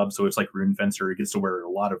armor job, so it's like Rune Fencer. It gets to wear a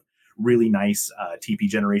lot of really nice TP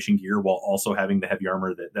generation gear while also having the heavy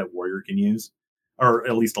armor that Warrior can use, or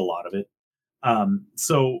at least a lot of it.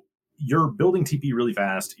 So you're building TP really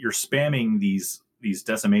fast. You're spamming these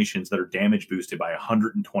Decimations that are damage boosted by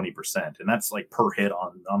 120%, and that's like per hit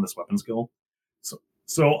on this weapon skill.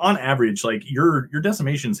 So on average, like your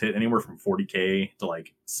Decimations hit anywhere from 40k to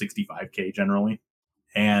like 65k generally,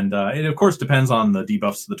 and it of course depends on the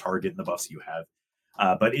debuffs to the target and the buffs you have.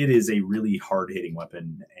 But it is a really hard-hitting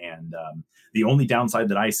weapon, and the only downside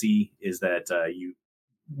that I see is that you,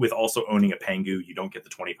 with also owning a Pengu, you don't get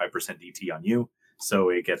the 25% DT on you, so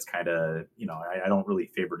it gets kind of, I don't really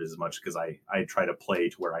favor it as much because I try to play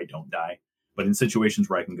to where I don't die. But in situations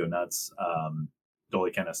where I can go nuts,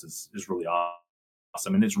 Doli Kennis is really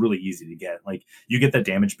awesome, and it's really easy to get. Like you get that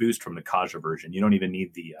damage boost from the Kaja version. You don't even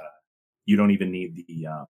need the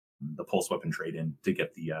pulse weapon trade in to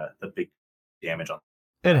get the big damage on It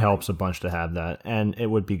that thing. helps a bunch to have that, and it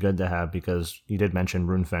would be good to have because you did mention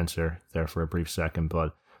Rune Fencer there for a brief second,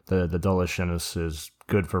 but the Doloshenis is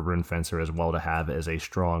good for Rune Fencer as well to have as a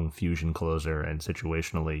strong fusion closer and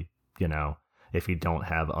situationally, if you don't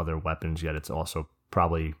have other weapons yet, it's also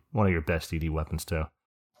probably one of your best DD weapons too.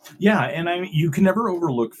 Yeah, and I mean, you can never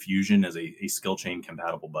overlook fusion as a skill chain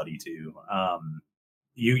compatible buddy too.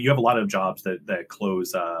 You have a lot of jobs that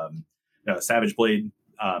close Savage Blade.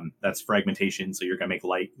 That's fragmentation, so you're gonna make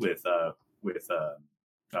light with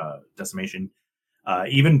decimation.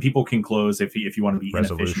 Even people can close if you want to be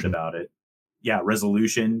inefficient about it. Yeah,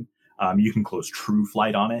 resolution. You can close True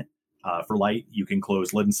Flight on it for light. You can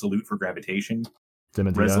close Leaden Salute for gravitation.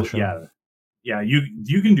 Yeah,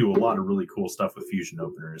 you can do a lot of really cool stuff with fusion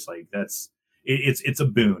openers. Like it's a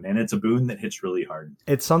boon, and it's a boon that hits really hard.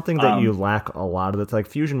 It's something that you lack a lot of. It's like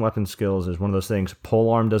fusion weapon skills is one of those things.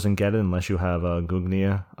 Polearm doesn't get it unless you have a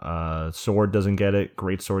Gugnia. Sword doesn't get it.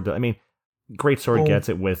 Great Sword. Great Sword gets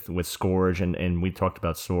it with Scourge, and we talked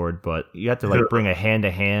about Sword, but you have to like bring a hand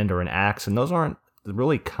to hand or an axe, and those aren't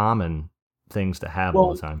really common things to have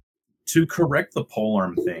all the time. To correct the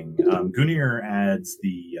polearm thing, Gunir adds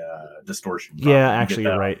the distortion. Yeah, actually,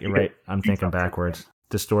 you're right. I'm thinking backwards.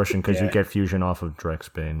 Distortion, because you get fusion off of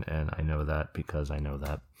Drexbane, and I know that because I know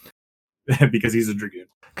that. Because he's a Dragoon.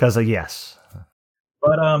 Because, yes.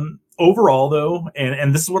 But overall, though,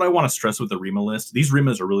 and this is what I want to stress with the Rima list, these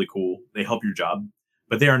Rimas are really cool. They help your job,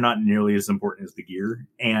 but they are not nearly as important as the gear.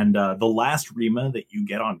 And the last Rima that you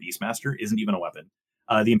get on Beastmaster isn't even a weapon.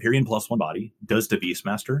 The Empyrean +1 body does to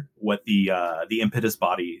Beastmaster what the Impetus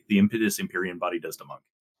Empyrean body does to Monk.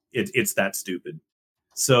 It's that stupid.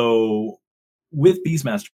 So with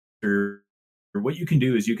Beastmaster, what you can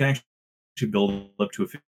do is you can actually build up to a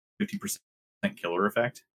 50% killer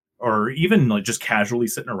effect, or even like just casually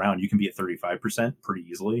sitting around, you can be at 35% pretty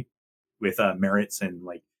easily with merits and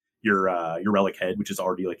like your relic head, which is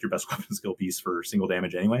already like your best weapon skill piece for single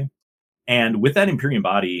damage anyway. And with that Empyrean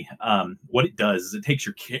body, what it does is it takes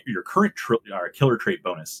your current killer trait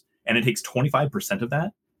bonus, and it takes 25% of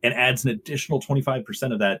that and adds an additional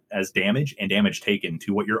 25% of that as damage and damage taken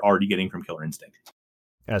to what you're already getting from Killer Instinct.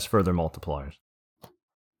 As further multipliers.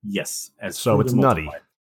 Yes. So it's nutty.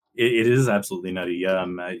 It is absolutely nutty.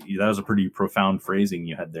 That was a pretty profound phrasing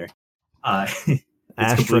you had there.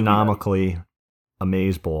 Astronomically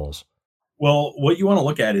amazeballs. Well, what you want to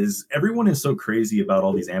look at is everyone is so crazy about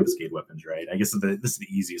all these ambuscade weapons, right? I guess this is the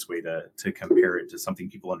easiest way to compare it to something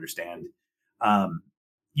people understand. I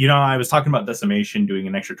was talking about decimation doing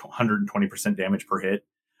an extra 120% damage per hit.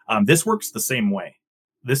 This works the same way.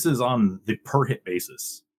 This is on the per hit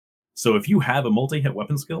basis. So if you have a multi-hit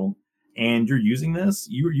weapon skill and you're using this,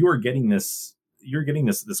 you are getting this. You're getting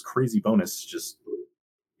this crazy bonus just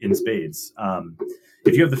in spades.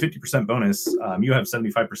 If you have the 50% bonus, you have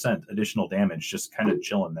 75% additional damage just kind of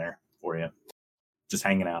chilling there for you, just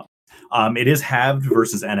hanging out. It is halved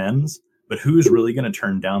versus NMs, but who's really going to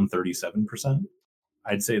turn down 37%?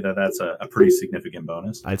 I'd say that's a pretty significant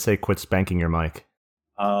bonus. I'd say quit spanking your mic.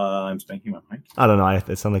 I'm spanking my mic. I don't know.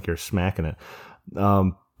 It sounds like you're smacking it.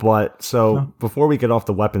 Before we get off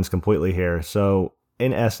the weapons completely here, so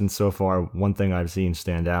in essence, so far, one thing I've seen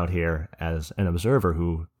stand out here as an observer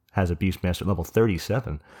who has a Beastmaster level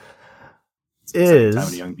 37 is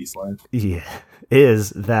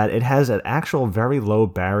that it has an actual very low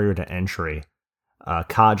barrier to entry.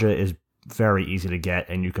 Kaja is very easy to get,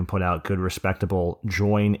 and you can put out good, respectable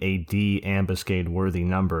join AD ambuscade worthy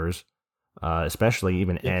numbers, especially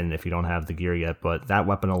even N if you don't have the gear yet. But that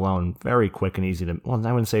weapon alone, very quick and easy to. Well,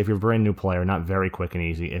 I wouldn't say if you're a brand new player, not very quick and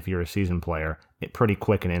easy. If you're a seasoned player, pretty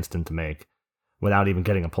quick and instant to make without even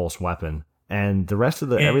getting a pulse weapon. And the rest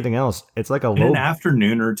of everything else, it's like an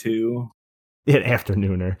afternoon or two. An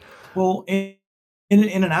afternooner. Well, in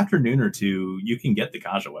an afternoon or two, you can get the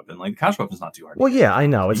Kaja weapon. Like, the Kaja weapon's not too hard. Well, yeah, I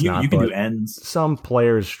know it's not. You can do ends. Some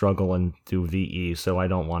players struggle and do VE, so I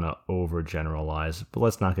don't want to overgeneralize. But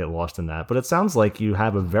let's not get lost in that. But it sounds like you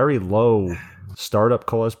have a very low startup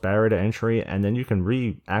cost, barrier to entry, and then you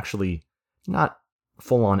can actually not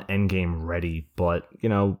full on endgame ready, but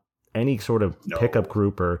any sort of pickup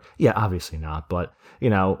group obviously not, but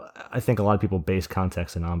I think a lot of people base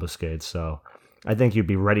context in ambuscades, so I think you'd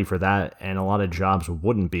be ready for that, and a lot of jobs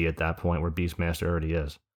wouldn't be at that point where Beastmaster already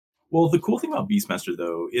is. Well, the cool thing about Beastmaster,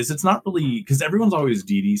 though, is it's not really, because everyone's always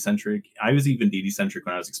DD centric. I was even DD centric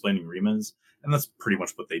when I was explaining Rimas, and that's pretty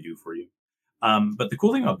much what they do for you. But the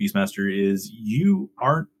cool thing about Beastmaster is you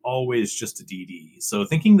aren't always just a DD. So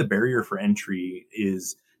thinking the barrier for entry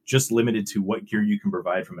is just limited to what gear you can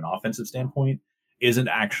provide from an offensive standpoint isn't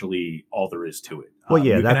actually all there is to it. Well,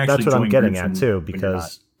 yeah, You can that's actually what I'm join getting groups at too, when you're not.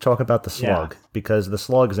 because talk about the slug, because the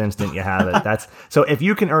slug's instant, you have it. That's so if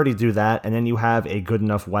you can already do that, and then you have a good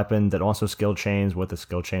enough weapon that also skill chains with the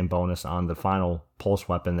skill chain bonus on the final pulse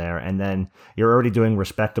weapon there, and then you're already doing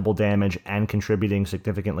respectable damage and contributing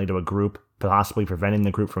significantly to a group, possibly preventing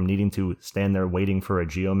the group from needing to stand there waiting for a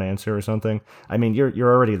geomancer or something. I mean,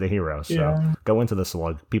 you're already the hero, so go into the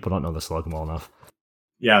slug. People don't know the slug well enough.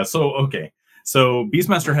 Yeah, so okay. So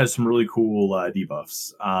Beastmaster has some really cool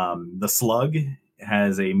debuffs. The Slug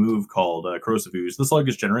has a move called Corrosive Ooze. The Slug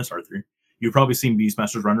is generous, Arthur. You've probably seen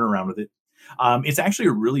Beastmasters running around with it. It's actually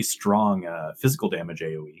a really strong physical damage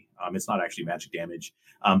AoE. It's not actually magic damage,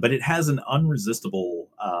 but it has an unresistible,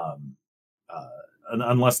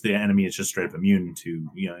 unless the enemy is just straight up immune to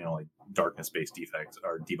like darkness-based defects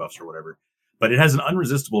or debuffs or whatever. But it has an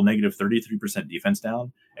unresistible negative 33% defense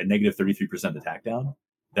down and negative 33% attack down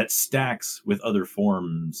that stacks with other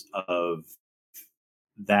forms of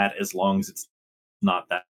that, as long as it's not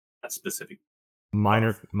that specific.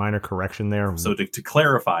 Minor correction there. So to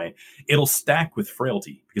clarify, it'll stack with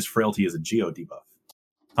Frailty because Frailty is a geo debuff.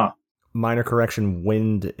 Huh. Minor correction,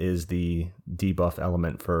 wind is the debuff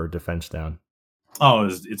element for defense down. Oh,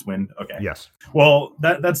 it's wind? Okay. Yes. Well,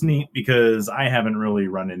 that's neat because I haven't really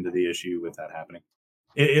run into the issue with that happening.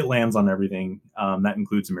 It lands on everything. That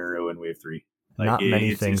includes Miro and Wave 3. Not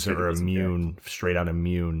many things are immune, straight out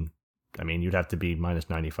immune. I mean, you'd have to be minus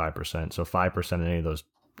 95%. So 5% in any of those.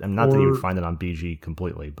 And not that you would find it on BG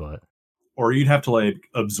completely, but. Or you'd have to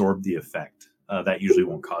absorb the effect. That usually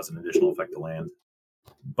won't cause an additional effect to land.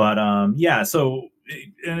 But yeah, so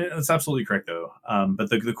it's absolutely correct though. But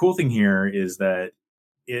the cool thing here is that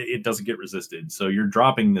it doesn't get resisted. So you're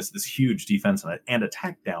dropping this huge defense and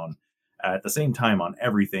attack down at the same time on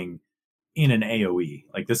everything in an AoE.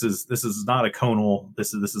 Like this is not a conal.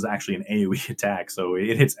 This is actually an AoE attack. So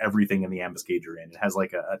it hits everything in the ambuscade you're in. It has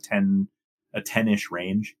like a 10-ish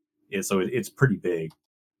range. So it's pretty big.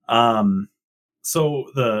 So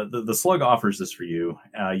the slug offers this for you.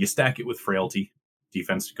 You stack it with Frailty.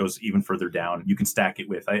 Defense goes even further down. You can stack it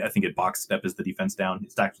with, I think Box Step is the defense down.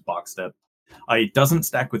 It stacks with Box Step. It doesn't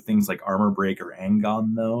stack with things like Armor Break or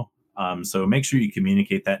Angon though. So make sure you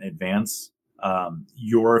communicate that in advance.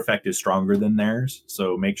 Your effect is stronger than theirs,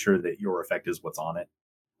 so make sure that your effect is what's on it.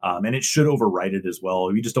 And it should override it as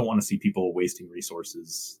well. We just don't want to see people wasting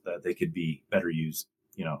resources that they could be better used,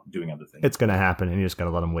 doing other things. It's going to happen, and you just got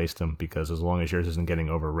to let them waste them, because as long as yours isn't getting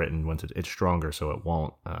overwritten, once it's stronger, so it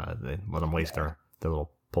won't. They let them waste their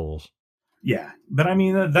little pulls. Yeah, but I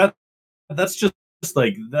mean that's just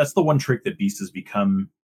that's the one trick that Beast has become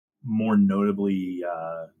more notably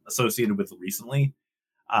associated with recently.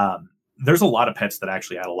 There's a lot of pets that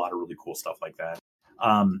actually add a lot of really cool stuff like that.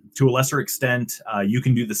 To a lesser extent, you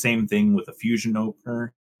can do the same thing with a fusion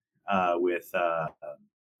opener, with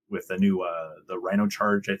the new the Rhino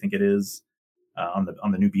Charge, I think it is, on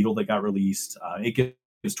the new Beetle that got released. It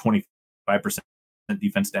gives 25%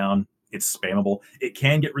 defense down. It's spammable. It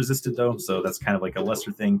can get resisted though, so that's kind of like a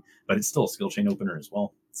lesser thing, but it's still a skill chain opener as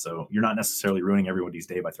well. So you're not necessarily ruining everybody's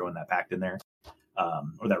day by throwing that pact in there,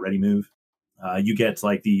 or that ready move. You get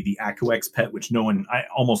like the Akuex pet, which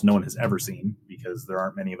almost no one has ever seen, because there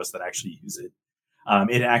aren't many of us that actually use it.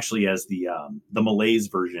 It actually has the Malaise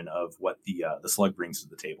version of what the slug brings to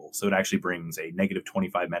the table. So it actually brings a negative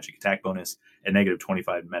 25 magic attack bonus and negative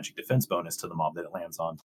 25 magic defense bonus to the mob that it lands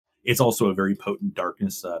on. It's also a very potent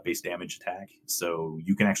darkness based damage attack, so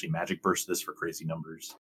you can actually magic burst this for crazy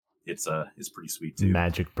numbers. It's pretty sweet too.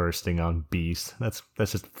 Magic bursting on Beast. That's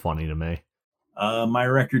just funny to me. My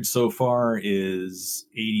record so far is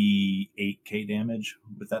 88k damage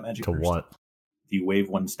with that magic to burst. What? The Wave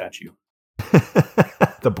 1 statue.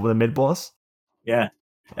 the mid boss? Yeah.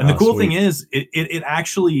 And the cool sweet. thing is, it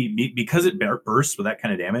actually, because it bursts with that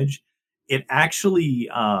kind of damage, it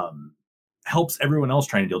actually helps everyone else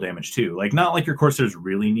trying to deal damage too. Like, not like your Corsairs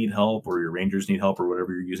really need help, or your Rangers need help, or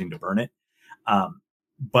whatever you're using to burn it.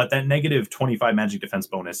 But that negative 25 magic defense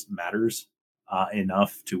bonus matters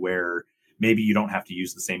enough to where maybe you don't have to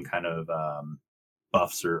use the same kind of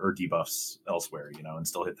buffs or debuffs elsewhere, and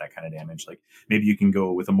still hit that kind of damage. Like, maybe you can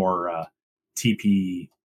go with a more a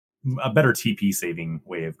better TP saving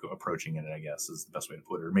way of approaching it, I guess, is the best way to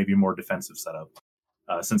put it, or maybe a more defensive setup,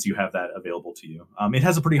 since you have that available to you. It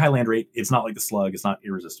has a pretty high land rate. It's not like the slug. It's not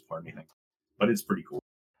irresistible or anything, but it's pretty cool.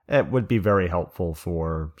 It would be very helpful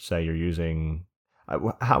for, say, you're using...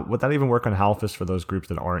 how would that even work on Halphus for those groups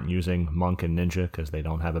that aren't using Monk and Ninja because they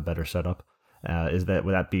don't have a better setup? Would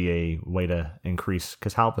that be a way to increase?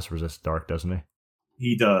 Because Halvis resists dark, doesn't he?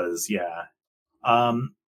 He does, yeah.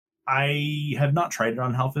 I have not tried it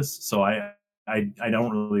on Halfus, so I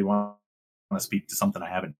don't really want to speak to something I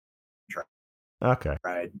haven't Okay.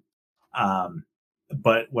 tried.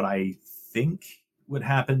 But what I think would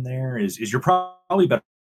happen there is you're probably better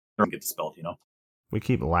to get dispelled, you know? We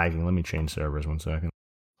keep lagging. Let me change servers 1 second.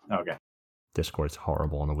 Okay. Discord's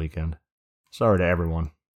horrible on the weekend. Sorry to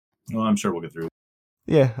everyone. Well, I'm sure we'll get through it.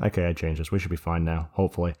 Yeah, okay, I changed this. We should be fine now,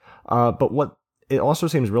 hopefully. But what it also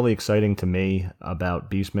seems really exciting to me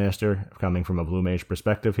about Beastmaster, coming from a Blue Mage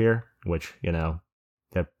perspective here, which,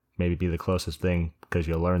 that maybe be the closest thing because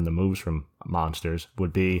you'll learn the moves from monsters,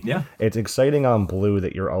 would be, it's exciting on Blue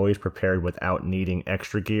that you're always prepared without needing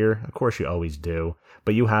extra gear. Of course you always do,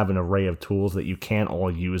 but you have an array of tools that you can't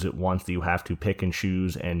all use at once, that you have to pick and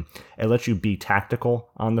choose, and it lets you be tactical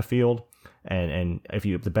on the field. And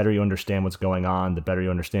the better you understand what's going on, the better you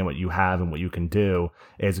understand what you have and what you can do,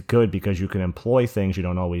 it's good because you can employ things you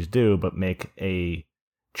don't always do, but make a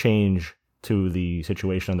change to the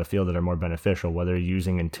situation on the field that are more beneficial, whether you're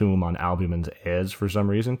using Entomb on Albumen's ads for some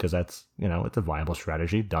reason, because that's, it's a viable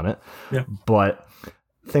strategy, done it. Yeah. But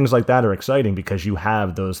things like that are exciting because you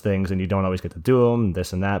have those things and you don't always get to do them,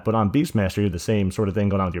 this and that. But on Beastmaster, you have the same sort of thing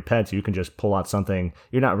going on with your pets. You can just pull out something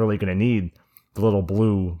you're not really going to need. The little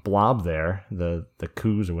blue blob there, the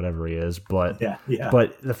Coos or whatever he is, but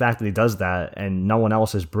but the fact that he does that and no one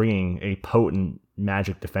else is bringing a potent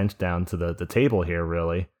magic defense down to the table here,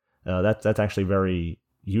 really, that's actually very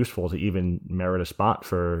useful to even merit a spot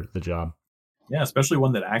for the job. Yeah, especially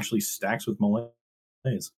one that actually stacks with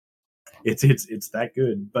Malaise. It's that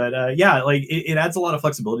good, but like it adds a lot of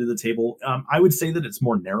flexibility to the table. I would say that it's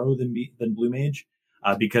more narrow than Blue Mage.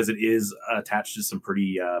 Because it is attached to some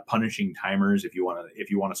pretty punishing timers if you want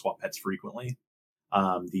to swap pets frequently.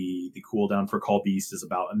 The cooldown for Call Beast is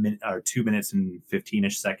about 2 minutes and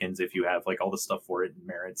 15ish seconds if you have like all the stuff for it and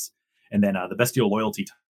merits. And then the Bestial Loyalty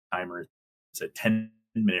timer is a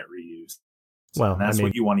 10-minute reuse. So, well, that's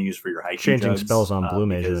what you want to use for your hiking changing jugs, spells on Blue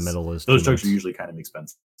Mage in the middle is those jugs are usually kind of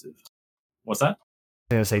expensive. What's that?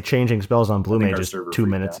 I was going to say changing spells on Blue Mage is 2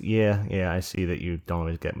 minutes. Yeah, I see that you don't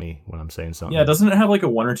always get me when I'm saying something. Yeah, doesn't it have like a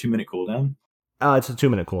 1 or 2 minute cooldown? It's a 2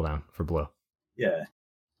 minute cooldown for Blue.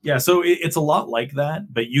 Yeah. So it's a lot like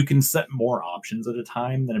that, but you can set more options at a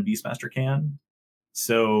time than a Beastmaster can.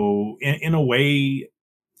 So in a way,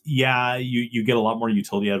 you get a lot more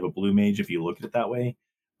utility out of a Blue Mage if you look at it that way,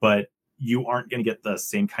 but you aren't going to get the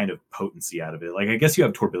same kind of potency out of it. Like I guess you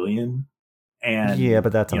have Tourbillon. And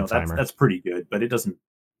but that's on a timer. That's pretty good, but it doesn't.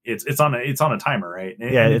 It's on a timer, right?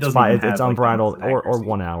 It's unbridled or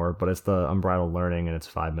 1 hour, but it's the unbridled learning, and it's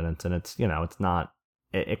 5 minutes, and it's it's not.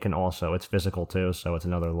 It can also it's physical too, so it's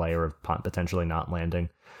another layer of potentially not landing.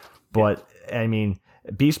 But I mean,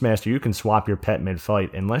 Beastmaster, you can swap your pet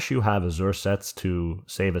mid-fight unless you have Azure sets to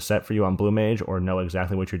save a set for you on Blue Mage or know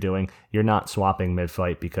exactly what you're doing. You're not swapping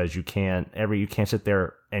mid-fight because you can't sit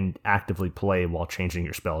there and actively play while changing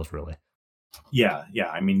your spells, really. Yeah.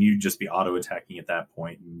 I mean, you'd just be auto-attacking at that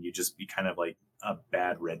point, and you'd just be kind of like a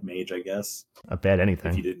bad red mage, I guess. A bad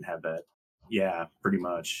anything. If you didn't have that. Yeah, pretty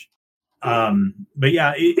much. But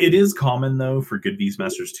yeah, it is common, though, for good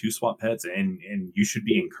Beastmasters to swap pets, and you should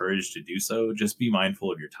be encouraged to do so. Just be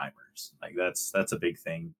mindful of your timers. Like, that's a big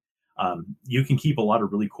thing. You can keep a lot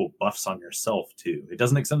of really cool buffs on yourself, too. It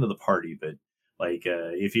doesn't extend to the party, but, like,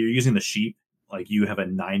 if you're using the sheep, like, you have a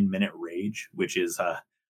 9-minute rage, which is... a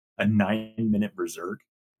 9-minute berserk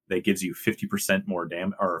that gives you 50% more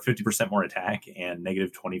damage or 50% more attack and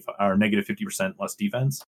negative 25 or negative 50% less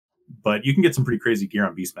defense. But you can get some pretty crazy gear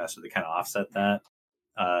on Beastmaster that kind of offset that.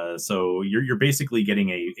 So you're basically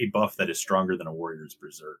getting a buff that is stronger than a Warrior's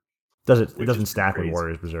Berserk. It doesn't stack with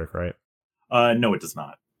Warrior's Berserk, right? No, it does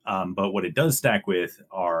not. But what it does stack with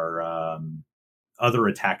are other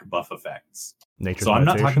attack buff effects. Nature's so I'm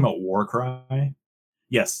not Meditation? talking about Warcry.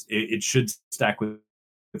 Yes, it should stack with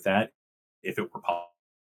that if it were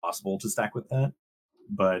possible to stack with that,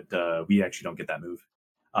 but we actually don't get that move.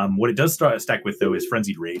 What it does stack with, though, is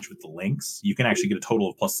Frenzied Rage with the links. You can actually get a total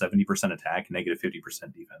of plus 70% attack, negative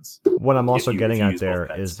 50% defense. What I'm also getting at there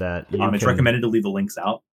is that it's recommended to leave the links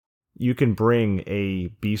out. You can bring a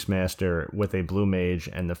Beastmaster with a Blue Mage,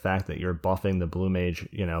 and the fact that you're buffing the Blue Mage,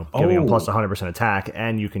 giving him plus 100% attack,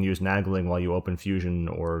 and you can use Naggling while you open Fusion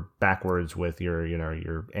or backwards with your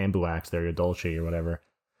Ambuax there, your Dolce or whatever.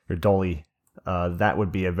 Your Dolly, that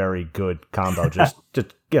would be a very good combo. Just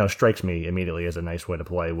strikes me immediately as a nice way to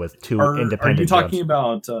play with two independent. Are you talking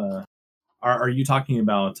about? Are you talking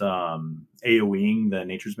about AoEing the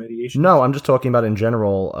Nature's Mediation? No, I'm just talking about in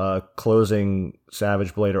general, closing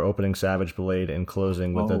Savage Blade or opening Savage Blade and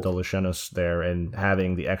closing with the Dolichenos there and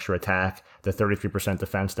having the extra attack, the 33%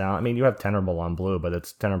 defense down. I mean, you have Tenerbal on blue, but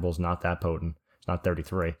Tenerbal's not that potent. It's not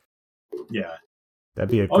 33. Yeah. That'd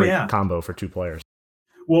be a great combo for 2 players.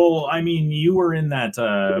 Well, I mean, you were in that.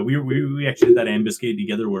 We actually did that ambuscade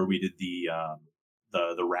together where we did the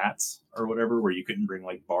rats or whatever, where you couldn't bring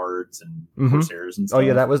like bards and corsairs and stuff. Oh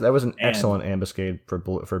yeah, that was an excellent ambuscade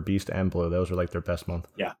for Beast and Blue. Those were like their best month.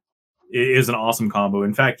 Yeah, it is an awesome combo.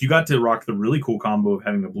 In fact, you got to rock the really cool combo of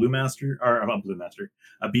having a Blue Master, or not Blue Master,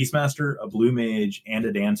 a Beast Master, a Blue Mage, and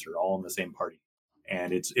a Dancer all in the same party,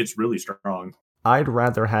 and it's really strong. I'd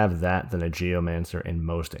rather have that than a Geomancer in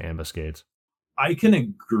most ambuscades. I can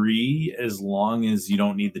agree, as long as you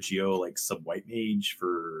don't need the Geo like sub White Mage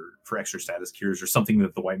for extra status cures or something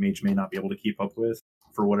that the White Mage may not be able to keep up with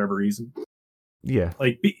for whatever reason. Yeah,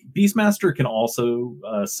 like Beastmaster can also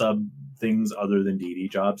sub things other than DD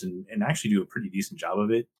jobs and actually do a pretty decent job of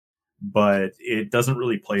it, but it doesn't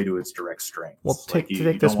really play to its direct strengths. Well, take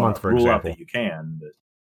this month for example. Out that you can, but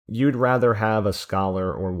you'd rather have a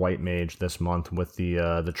Scholar or White Mage this month with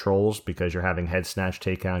the Trolls because you're having Head Snatch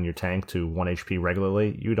take down your tank to 1 HP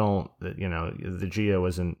regularly. You don't, the Geo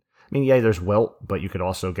isn't. I mean, yeah, there's Wilt, but you could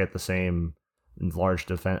also get the same large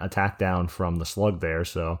attack down from the Slug there.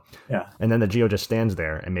 So yeah, and then the Geo just stands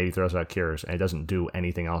there and maybe throws out cures, and it doesn't do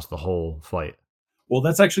anything else the whole fight. Well,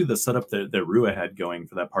 that's actually the setup that Rua had going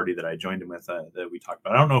for that party that I joined him with that we talked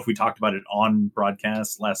about. I don't know if we talked about it on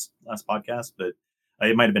broadcast last podcast, but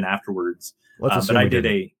it might have been afterwards. But I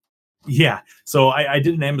did so I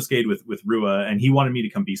did an ambuscade with Rua, and he wanted me to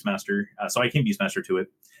come Beastmaster. So I came Beastmaster to it.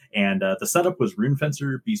 And the setup was Rune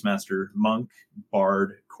Fencer, Beastmaster, Monk,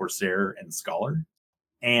 Bard, Corsair, and Scholar.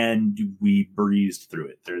 And we breezed through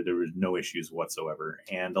it. There were no issues whatsoever.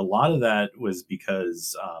 And a lot of that was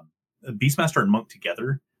because Beastmaster and Monk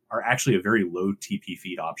together are actually a very low TP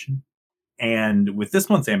feed option. And with this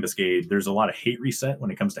month's ambuscade, there's a lot of hate reset when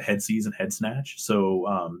it comes to head seize and head snatch. So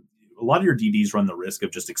a lot of your DDs run the risk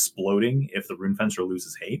of just exploding if the Rune Fencer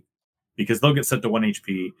loses hate, because they'll get set to 1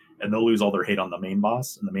 HP and they'll lose all their hate on the main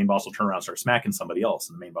boss, and the main boss will turn around and start smacking somebody else.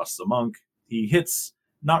 And the main boss is a Monk. He hits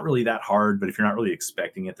not really that hard, but if you're not really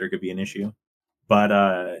expecting it, there could be an issue. But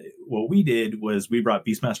what we did was we brought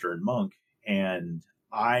Beastmaster and Monk, and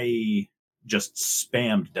I just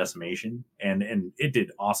spammed Decimation, and it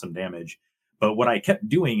did awesome damage. But what I kept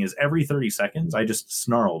doing is every 30 seconds, I just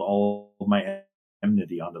snarled all of my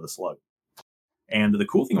enmity onto the Slug. And the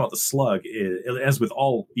cool thing about the Slug is, as with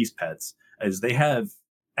all beast pets, is they have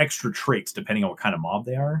extra traits depending on what kind of mob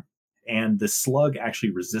they are. And the Slug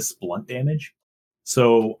actually resists blunt damage.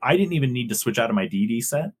 So I didn't even need to switch out of my DD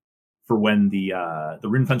set for when the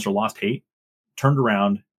Rune Fencer lost hate, turned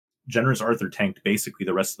around, Generous Arthur tanked basically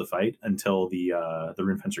the rest of the fight until the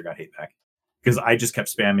Rune Fencer got hate back. Because I just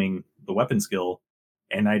kept spamming the weapon skill,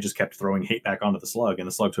 and I just kept throwing hate back onto the Slug, and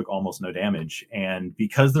the Slug took almost no damage. And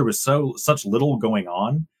because there was such little going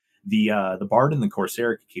on, the Bard and the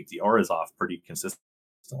Corsair could keep the auras off pretty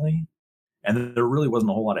consistently, and there really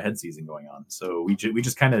wasn't a whole lot of head seizing going on. So we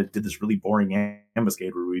just kind of did this really boring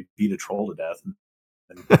ambuscade where we beat a troll to death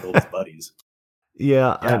and killed his buddies.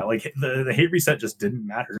 Yeah, like the hate reset just didn't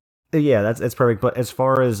matter. Yeah, that's perfect. But as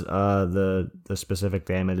far as the specific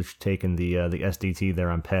damage taken, the SDT there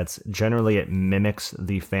on pets, generally it mimics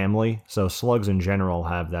the family. So slugs in general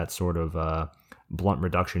have that sort of blunt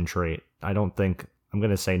reduction trait. I don't think, I'm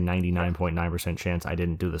going to say 99.9% chance I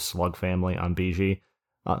didn't do the slug family on BG.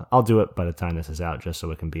 I'll do it by the time this is out, just so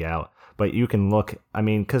it can be out. But you can look, I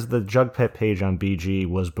mean, because the Jug Pet page on BG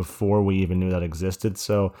was before we even knew that existed.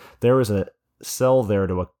 So there was a cell there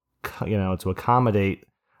to accommodate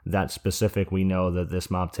that specific. We know that this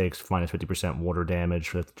mob takes minus 50% water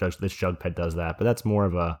damage. This Jug Pet does that, but that's more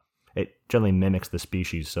of it generally mimics the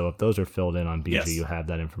species. So if those are filled in on BG, yes, you have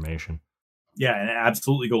that information. Yeah, and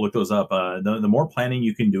absolutely go look those up. The more planning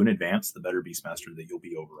you can do in advance, the better Beastmaster that you'll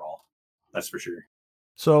be overall. That's for sure.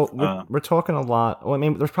 So we're talking a lot. Well, I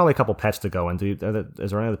mean, there's probably a couple pets to go into.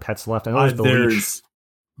 Is there any other pets left? I know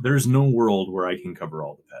there's no world where I can cover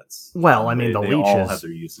all the pets. Well, I mean, they all have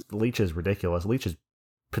their uses. The leech is ridiculous. Leech is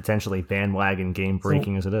potentially bandwagon game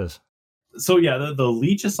breaking as it is. So yeah, the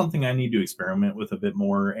leech is something I need to experiment with a bit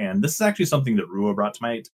more, and this is actually something that Rua brought to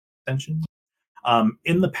my attention.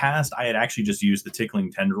 In the past, I had actually just used the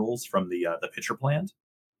tickling tendrils from the pitcher plant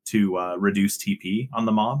to reduce TP on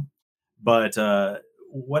the mob, but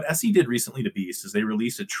what SE did recently to Beast is they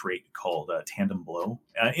released a trait called Tandem Blow,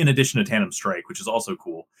 in addition to Tandem Strike, which is also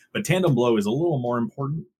cool. But Tandem Blow is a little more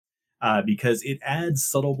important because it adds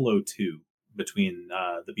Subtle Blow 2 between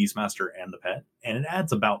the Beastmaster and the pet, and it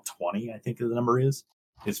adds about 20. I think the number is.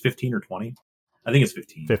 It's 15 or 20. I think it's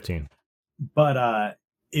 15. 15. But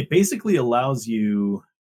it basically allows you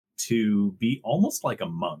to be almost like a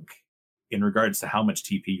monk in regards to how much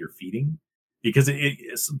TP you're feeding, because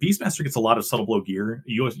Beastmaster gets a lot of subtle blow gear.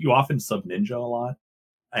 You often sub ninja a lot,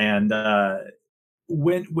 and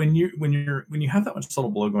when you have that much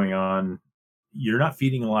subtle blow going on, you're not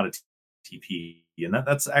feeding a lot of TP, and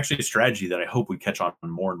that's actually a strategy that I hope we catch on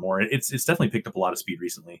more and more. It's definitely picked up a lot of speed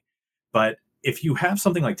recently, but if you have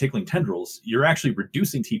something like Tickling Tendrils, you're actually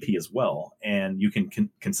reducing TP as well, and you can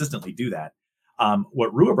consistently do that.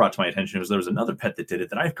 What Rua brought to my attention was there was another pet that did it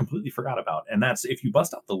that I completely forgot about, and that's if you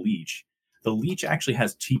bust out the Leech actually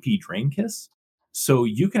has TP Drain Kiss, so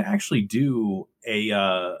you can actually do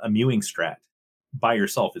a mewing strat by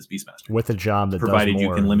yourself as Beastmaster with a job that provided does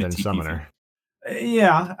more you can limit than TP Summoner.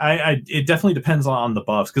 Yeah, it definitely depends on the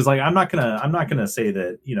buffs, because like I'm not gonna say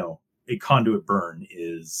that a Conduit Burn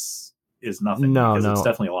is nothing, because it's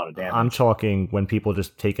definitely a lot of damage. I'm talking when people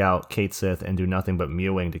just take out Kate Sith and do nothing but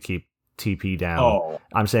mewing to keep TP down. Oh.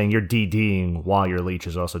 I'm saying you're DDing while your Leech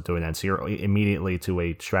is also doing that, so you're immediately to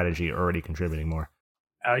a strategy already contributing more.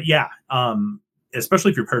 Yeah,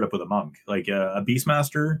 especially if you're paired up with a monk, like a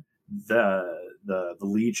Beastmaster, the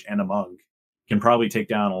Leech and a monk can probably take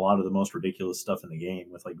down a lot of the most ridiculous stuff in the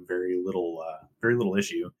game with like very little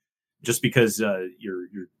issue, just because you're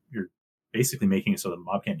basically making it so the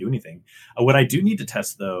mob can't do anything. What I do need to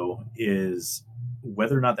test though is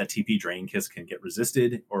whether or not that TP Drain Kiss can get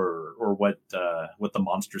resisted, or what the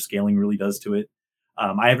monster scaling really does to it.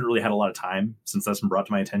 I haven't really had a lot of time since that's been brought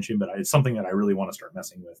to my attention, but it's something that I really want to start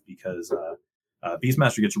messing with, because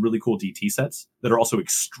Beastmaster gets really cool DT sets that are also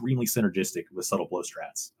extremely synergistic with subtle blow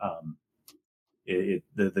strats.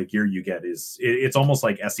 The gear you get it's almost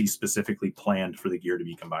like SE specifically planned for the gear to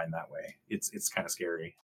be combined that way. It's kind of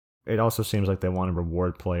scary. It also seems like they want to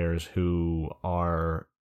reward players who are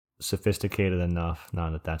sophisticated enough,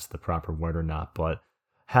 not that that's the proper word or not, but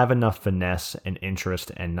have enough finesse and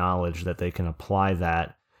interest and knowledge that they can apply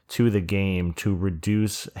that to the game to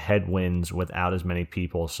reduce headwinds without as many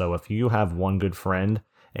people. So if you have one good friend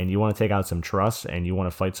and you want to take out some trust and you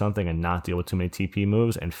want to fight something and not deal with too many TP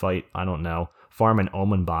moves and fight, I don't know, farm an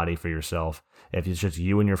Omen body for yourself. If it's just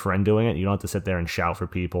you and your friend doing it, you don't have to sit there and shout for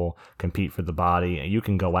people, compete for the body, and you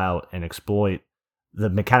can go out and exploit the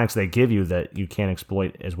mechanics they give you that you can't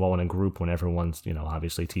exploit as well in a group when everyone's,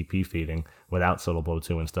 obviously TP feeding without Subtle Blow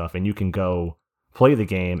 2 and stuff. And you can go play the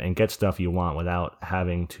game and get stuff you want without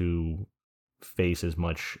having to face as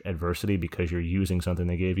much adversity because you're using something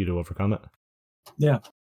they gave you to overcome it. Yeah.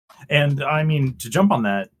 And I mean, to jump on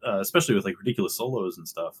that, especially with like ridiculous solos and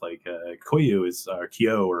stuff, like Koyu is,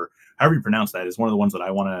 Kyo, or however you pronounce that, is one of the ones that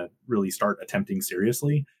I want to really start attempting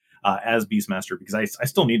seriously as Beastmaster, because I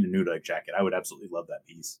still need a Nudike jacket. I would absolutely love that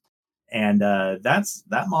piece. And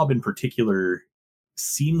that mob in particular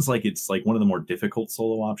seems like it's like one of the more difficult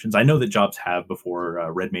solo options. I know that jobs have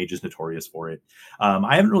before. Red Mage is notorious for it.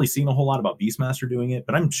 I haven't really seen a whole lot about Beastmaster doing it,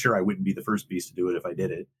 but I'm sure I wouldn't be the first beast to do it if I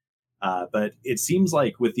did it. But it seems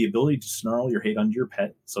like with the ability to snarl your hate onto your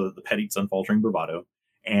pet so that the pet eats Unfaltering Bravado,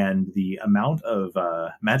 and the amount of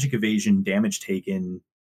magic evasion, damage taken,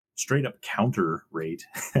 straight up counter rate,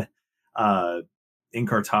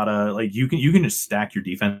 Incartata, like you can just stack your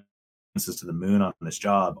defenses to the moon on this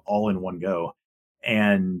job all in one go.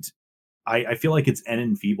 And I feel like it's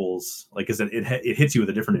N enfeebles, like, because it hits you with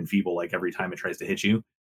a different enfeeble like every time it tries to hit you.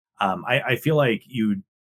 I feel like you'd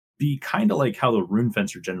be kind of like how the Rune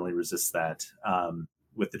Fencer generally resists that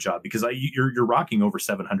with the job, because you're rocking over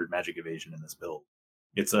 700 magic evasion in this build.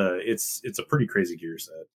 It's a pretty crazy gear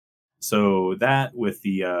set. So that with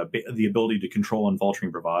the ability to control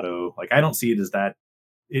Unfaltering Bravado, like I don't see it as that.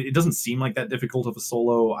 It doesn't seem like that difficult of a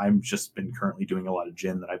solo. I've just been currently doing a lot of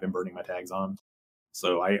Jin that I've been burning my tags on.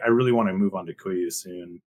 So I really want to move on to Koyu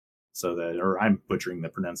soon. So that, or I'm butchering the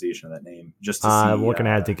pronunciation of that name. Just to see, we're gonna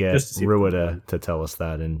have to get Rua to tell us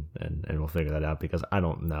that, and we'll figure that out, because I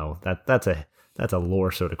don't know. That's a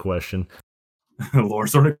lore sort of question. Lore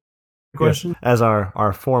sort of question. Yeah. As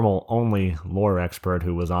our formal only lore expert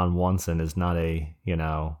who was on once and is not a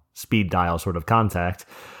speed dial sort of contact,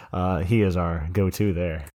 he is our go-to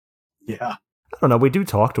there. Yeah. I don't know. We do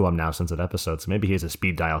talk to him now since that episode, so maybe he's a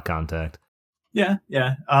speed dial contact. Yeah.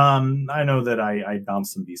 I know that I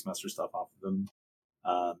bounced some Beastmaster stuff off of them.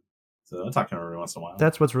 So I talk to him every once in a while.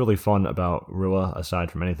 That's what's really fun about Rua, aside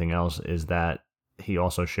from anything else, is that he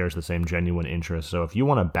also shares the same genuine interest. So if you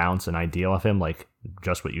want to bounce an idea off him, like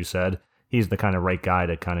just what you said, he's the kind of right guy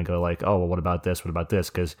to kind of go like, oh, well, what about this? What about this?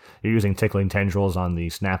 Because you're using Tickling Tendrils on the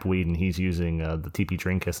Snapweed, and he's using the TP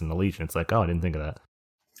Drinkus and the Legion. It's like, oh, I didn't think of that.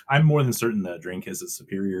 I'm more than certain that Drinkus is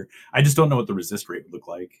superior. I just don't know what the resist rate would look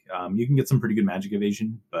like. You can get some pretty good magic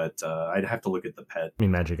evasion, but I'd have to look at the pet. I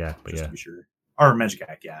mean, Magikarp, but just yeah. to be sure. Or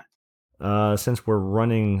Magikarp, yeah. Since we're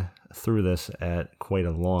running through this at quite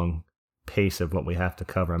a long pace of what we have to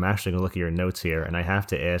cover, I'm actually going to look at your notes here, and I have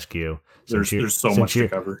to ask you. There's so much to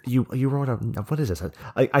cover. You wrote up, what is this?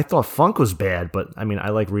 I thought Funk was bad, but I mean, I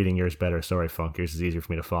like reading yours better. Sorry, Funk. Yours is easier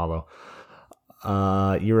for me to follow.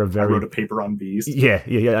 You're a very. I wrote a paper on Beast. Yeah,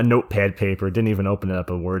 a notepad paper. Didn't even open it up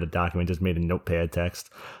a Word document. Just made a notepad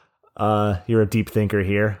text. You're a deep thinker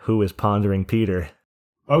here. Who is Pondering Peter?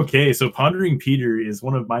 Okay, so Pondering Peter is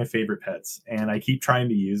one of my favorite pets, and I keep trying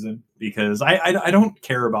to use him because I don't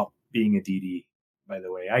care about being a DD. By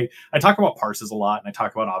the way, I talk about parses a lot, and I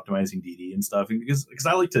talk about optimizing DD and stuff, and because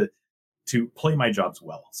I like to play my jobs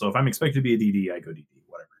well. So if I'm expected to be a DD, I go DD.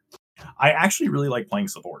 Whatever. I actually really like playing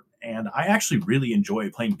support, and I actually really enjoy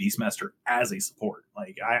playing Beastmaster as a support.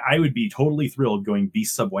 Like, I would be totally thrilled going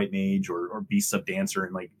Beast Sub White Mage or Beast Sub Dancer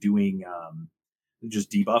and like doing just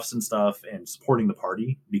debuffs and stuff and supporting the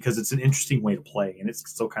party because it's an interesting way to play and it's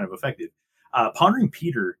still kind of effective. Pondering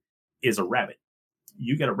Peter is a rabbit.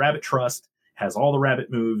 You get a rabbit trust, has all the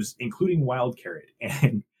rabbit moves, including Wild Carrot,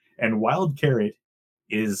 and Wild Carrot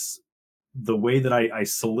is the way that I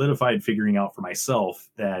solidified figuring out for myself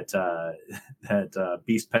that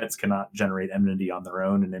beast pets cannot generate enmity on their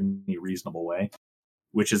own in any reasonable way,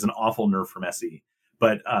 which is an awful nerf from SE.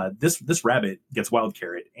 But this rabbit gets Wild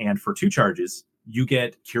Carrot, and for 2 charges, you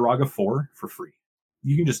get Kiraga 4 for free.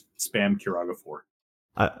 You can just spam Kiraga 4.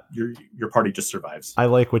 Your party just survives. I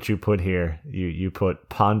like what you put here. You put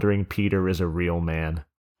Pondering Peter is a real man.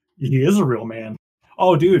 He is a real man.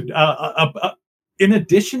 Oh, dude. In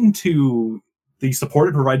addition to the support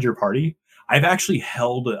it provides your party, I've actually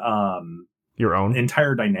held your own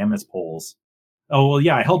entire Dynamis polls. Oh, well,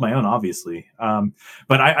 yeah, I held my own, obviously.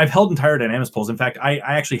 But I've held entire Dynamis polls. In fact, I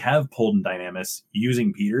actually have pulled in Dynamis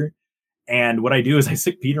using Peter. And what I do is I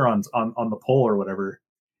stick Peter on the pole or whatever.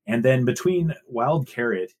 And then between Wild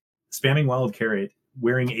Carrot, spamming Wild Carrot,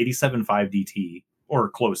 wearing 87.5 DT, or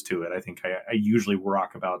close to it, I think I usually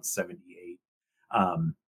rock about 78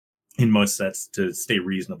 in most sets to stay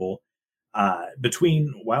reasonable.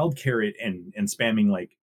 Between Wild Carrot and spamming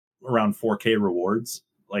like around 4K rewards,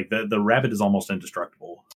 like the rabbit is almost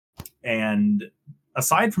indestructible. And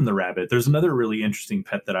aside from the rabbit, there's another really interesting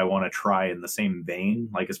pet that I want to try in the same vein,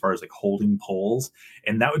 like as far as like holding poles,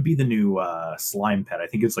 and that would be the new slime pet. I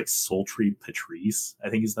think it's like Sultry Patrice, I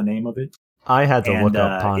think is the name of it. I had to look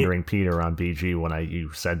up Pondering Peter on BG when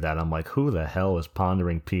you said that. I'm like, who the hell is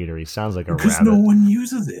Pondering Peter? He sounds like a rabbit. Because no one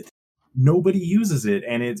uses it. Nobody uses it,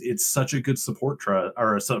 and it's such a good support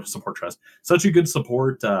trust, such a good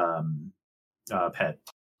support pet.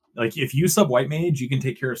 Like if you sub White Mage, you can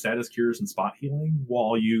take care of status cures and spot healing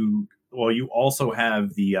while you also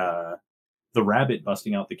have the rabbit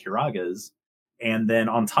busting out the Kiragas. And then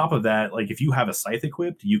on top of that, like if you have a scythe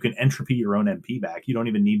equipped, you can entropy your own MP back. You don't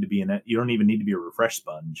even need to be a refresh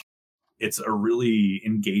sponge. It's a really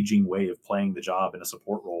engaging way of playing the job in a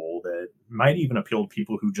support role that might even appeal to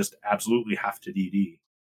people who just absolutely have to DD.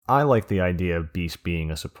 I like the idea of Beast being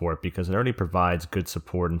a support because it already provides good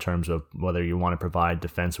support in terms of whether you want to provide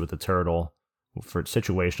defense with the turtle. For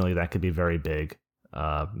situationally, that could be very big.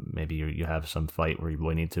 Maybe you have some fight where you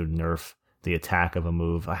really need to nerf the attack of a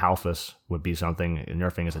move. A Halfus would be something.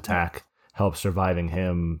 Nerfing his attack helps surviving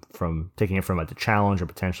him from taking it from a challenge or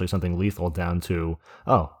potentially something lethal down to,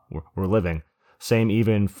 oh, we're living. Same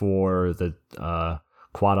even for the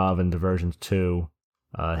Quadov and Divergence 2.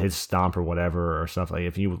 His stomp or whatever or stuff like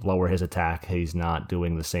if you lower his attack, he's not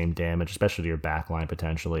doing the same damage, especially to your backline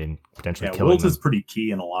potentially and potentially killing wilt them. Is pretty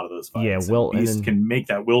key in a lot of those fights. Yeah, wilt and Beast can make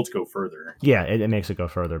that wilt go further. Yeah, it makes it go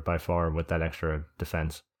further by far with that extra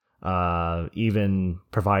defense. Even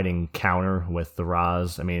providing counter with the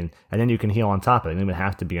Raz, I mean, and then you can heal on top of it. You don't even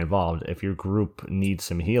have to be involved. If your group needs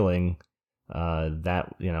some healing, I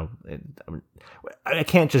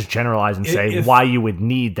can't just generalize and say why you would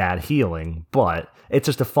need that healing, but it's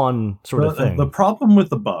just a fun sort of thing. The problem with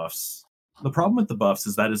the buffs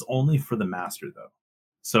is that is only for the master though.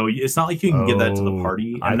 So it's not like you can give that to the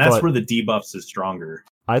party, and that's where the debuffs is stronger.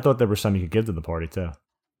 I thought there were some you could give to the party too.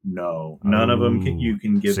 No, none of them you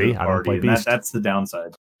can give to the party. That's the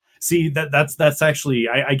downside. See, that's actually,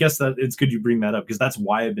 I guess that it's good you bring that up because that's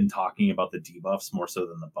why I've been talking about the debuffs more so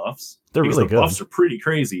than the buffs. They're really good. The buffs are pretty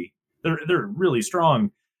crazy. They're really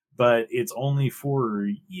strong, but it's only for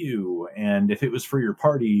you. And if it was for your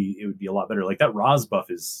party, it would be a lot better. Like that Roz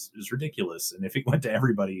buff is ridiculous. And if it went to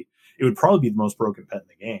everybody, it would probably be the most broken pet in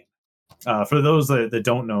the game. For those that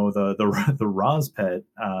don't know, the Roz pet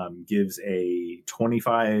gives a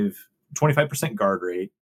 25% guard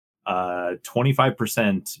rate,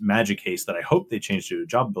 25% magic haste that I hope they change to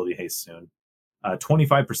job ability haste soon,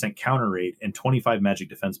 25% counter rate, and 25 magic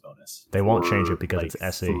defense bonus. They won't change it because like it's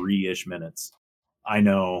SE. 3-ish minutes. I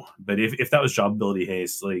know, but if that was job ability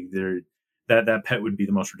haste, like that pet would be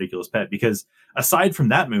the most ridiculous pet, because aside from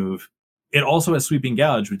that move, it also has sweeping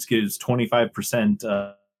gouge, which gives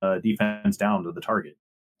 25% defense down to the target.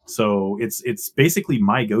 So it's basically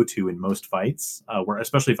my go-to in most fights, where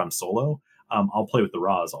especially if I'm solo, I'll play with the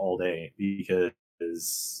Roz all day,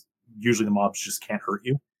 because usually the mobs just can't hurt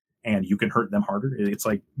you, and you can hurt them harder. It's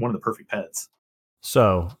like one of the perfect pets.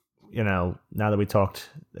 So, now that we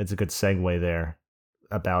talked, it's a good segue there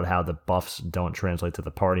about how the buffs don't translate to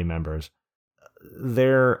the party members.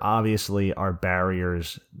 There obviously are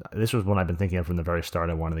barriers. This was one I've been thinking of from the very start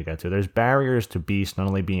I wanted to get to. There's barriers to Beast not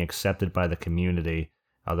only being accepted by the community,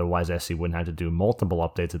 otherwise SC wouldn't have to do multiple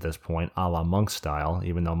updates at this point, a la Monk style,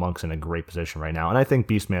 even though Monk's in a great position right now. And I think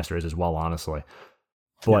Beastmaster is as well, honestly.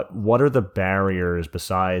 But what are the barriers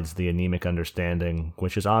besides the anemic understanding,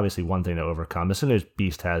 which is obviously one thing to overcome? As soon as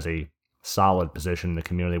Beast has a solid position in the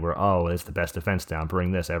community where, it's the best defense down,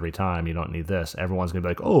 bring this every time, you don't need this, everyone's going to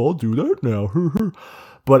be like, I'll do that now.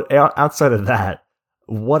 But outside of that,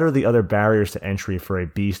 what are the other barriers to entry for a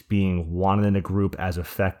Beast being wanted in a group as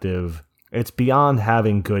effective? It's beyond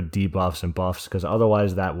having good debuffs and buffs, because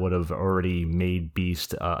otherwise that would have already made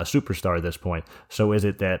Beast a superstar at this point. So is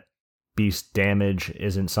it that Beast damage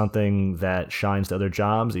isn't something that shines to other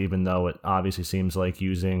jobs, even though it obviously seems like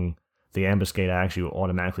using the ambuscade actually will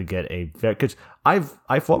automatically get a... Because I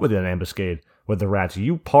fought with an ambuscade with the rats.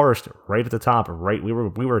 You parsed right at the top, right? We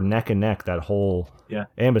were neck and neck that whole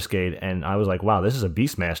ambuscade, and I was like, wow, this is a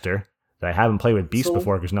Beastmaster that I haven't played with Beast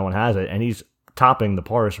before because no one has it, and he's topping the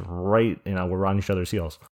parse right, we're on each other's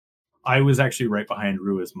heels. I was actually right behind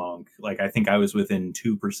Ruiz Monk. Like, I think I was within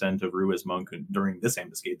 2% of Ruiz Monk during this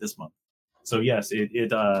ambuscade this month. So yes,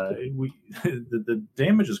 the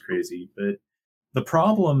damage is crazy, but the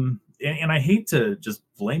problem, and I hate to just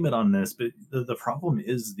blame it on this, but the problem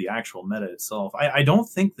is the actual meta itself. I don't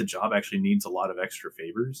think the job actually needs a lot of extra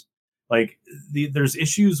favors. Like, there's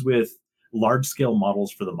issues with large scale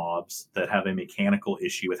models for the mobs that have a mechanical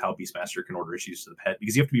issue with how Beastmaster can order issues to the pet,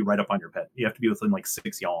 because you have to be right up on your pet. You have to be within like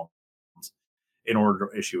 6 yalms in order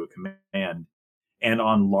to issue a command. And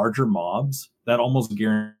on larger mobs, that almost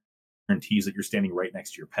guarantees that you're standing right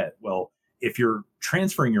next to your pet. Well, if you're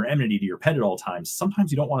transferring your enmity to your pet at all times,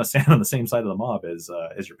 sometimes you don't want to stand on the same side of the mob as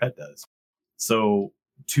your pet does. So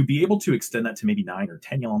to be able to extend that to maybe 9 or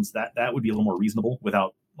 10 yalms, that would be a little more reasonable,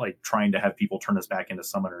 without like trying to have people turn us back into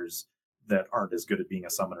summoners that aren't as good at being a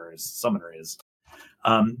summoner as Summoner is.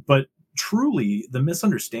 But truly, the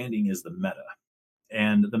misunderstanding is the meta.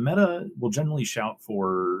 And the meta will generally shout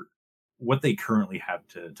for what they currently have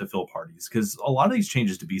to fill parties, because a lot of these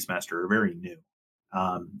changes to Beastmaster are very new.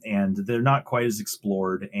 And they're not quite as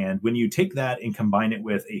explored. And when you take that and combine it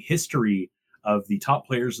with a history of the top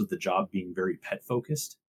players of the job being very pet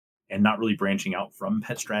focused and not really branching out from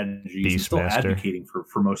pet strategies, and still advocating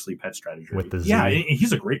for mostly pet strategy. With the Z.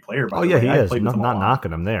 He's a great player. By the way. He is. Not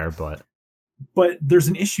knocking him there, but there's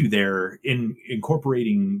an issue there in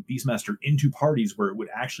incorporating Beastmaster into parties where it would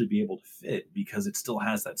actually be able to fit, because it still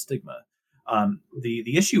has that stigma.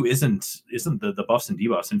 The issue isn't the buffs and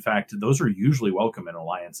debuffs. In fact, those are usually welcome in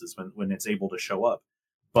alliances when it's able to show up.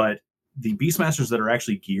 But the Beastmasters that are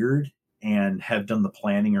actually geared and have done the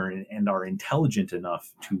planning and are intelligent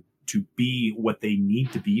enough to be what they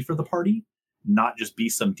need to be for the party, not just be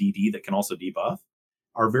some DD that can also debuff,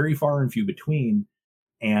 are very far and few between.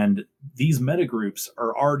 And these meta groups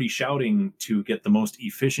are already shouting to get the most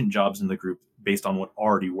efficient jobs in the group based on what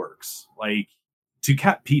already works. Like, to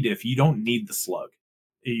cap P-Diff, you don't need the slug.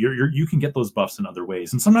 You can get those buffs in other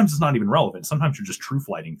ways. And sometimes it's not even relevant. Sometimes you're just true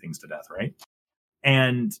flighting things to death, right?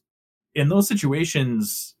 And in those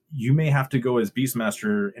situations, you may have to go as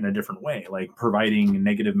Beastmaster in a different way. Like, providing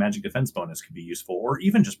negative magic defense bonus could be useful, or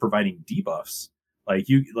even just providing debuffs. Like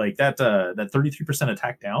that 33%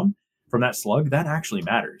 attack down from that slug, that actually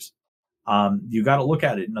matters. You got to look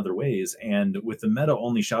at it in other ways. And with the meta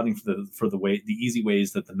only shouting for the easy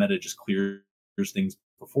ways that the meta just clears things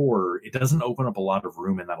before, it doesn't open up a lot of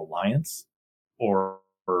room in that alliance, or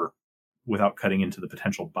without cutting into the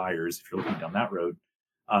potential buyers if you're looking down that road.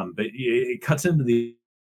 But it cuts into the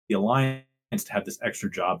alliance to have this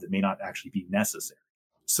extra job that may not actually be necessary.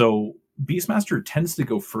 So Beastmaster tends to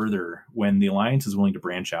go further when the Alliance is willing to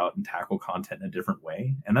branch out and tackle content in a different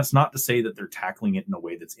way. And that's not to say that they're tackling it in a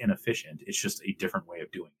way that's inefficient. It's just a different way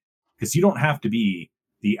of doing it. Because you don't have to be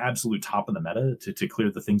the absolute top of the meta to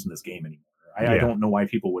clear the things in this game anymore. I don't know why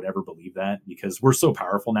people would ever believe that, because we're so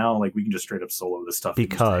powerful now. Like, we can just straight up solo this stuff.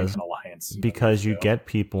 Because an Alliance, you get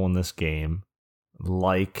people in this game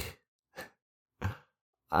like...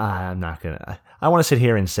 I want to sit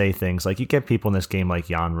here and say things like, you get people in this game like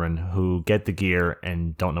Yanran who get the gear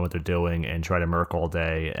and don't know what they're doing and try to merc all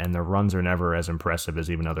day, and their runs are never as impressive as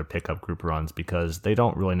even other pickup group runs because they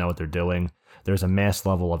don't really know what they're doing. There's a mass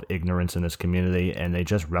level of ignorance in this community, and they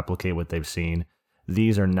just replicate what they've seen.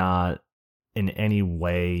 These are not in any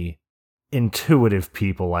way intuitive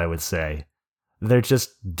people, I would say. They're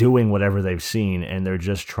just doing whatever they've seen, and they're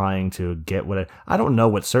just trying to get what... I don't know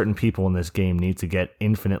what certain people in this game need to get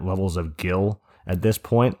infinite levels of gil at this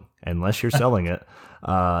point, unless you're selling it,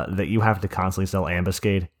 that you have to constantly sell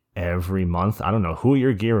Ambuscade every month. I don't know who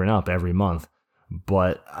you're gearing up every month,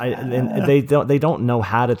 but they don't know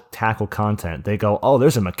how to tackle content. They go, oh,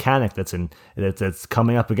 there's a mechanic that's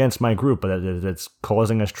coming up against my group, but that's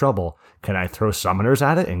causing us trouble. Can I throw summoners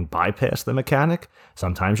at it and bypass the mechanic?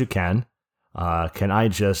 Sometimes you can. Can I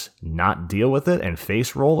just not deal with it and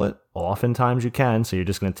face roll it? Oftentimes you can, so you're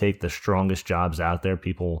just going to take the strongest jobs out there.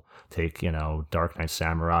 People take, Dark Knight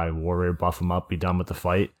Samurai, Warrior, buff them up, be done with the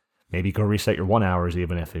fight. Maybe go reset your 1 hours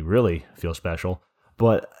even if they really feel special.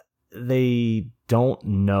 But they don't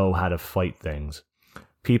know how to fight things.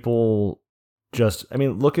 People just,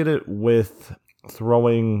 look at it with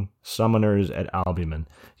throwing summoners at Albumin.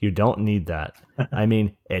 You don't need that.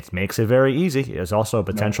 It makes it very easy. It's also a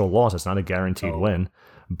potential loss. It's not a guaranteed win.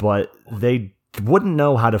 But they wouldn't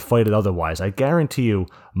know how to fight it otherwise. I guarantee you,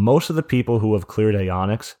 most of the people who have cleared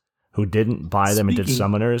Aeonics, who didn't buy them and did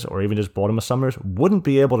summoners, or even just bought them as summoners, wouldn't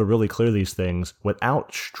be able to really clear these things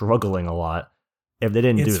without struggling a lot if they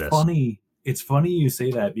didn't do this. It's funny you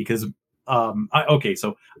say that, because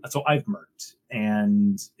so I've merked,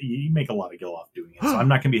 and you make a lot of gil off doing it. So I'm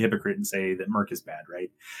not going to be a hypocrite and say that merc is bad, right?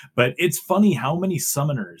 But it's funny how many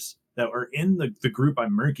summoners that are in the group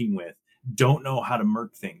I'm merking with don't know how to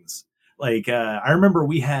merc things. Like, I remember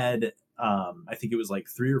we had, I think it was like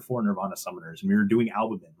 3 or 4 Nirvana summoners, and we were doing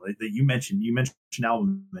Albumin. Like, that you mentioned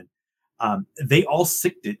Albumin. They all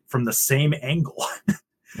sicked it from the same angle.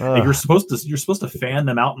 Like, you're supposed to fan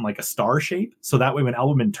them out in like a star shape, so that way when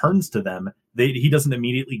Albumin turns to them, he doesn't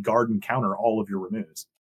immediately guard and counter all of your removes.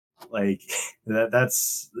 Like,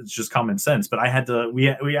 it's just common sense. But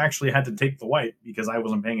we actually had to take the wipe because I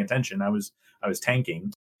wasn't paying attention. I was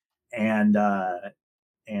tanking, and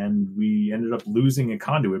we ended up losing a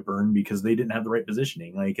conduit burn because they didn't have the right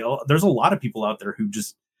positioning. Like, there's a lot of people out there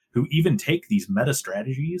who even take these meta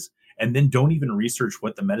strategies and then don't even research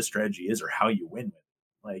what the meta strategy is or how you win with it.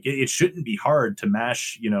 Like, it shouldn't be hard to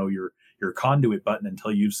mash, your conduit button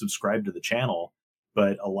until you've subscribed to the channel.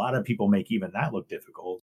 But a lot of people make even that look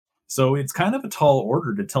difficult. So it's kind of a tall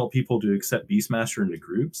order to tell people to accept Beastmaster into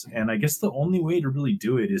groups. And I guess the only way to really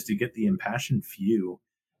do it is to get the impassioned few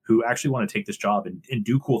who actually want to take this job and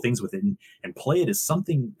do cool things with it and play it as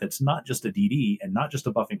something that's not just a DD and not just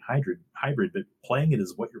a buffing hybrid, but playing it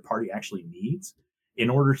as what your party actually needs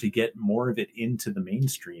in order to get more of it into the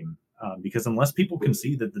mainstream. Because unless people can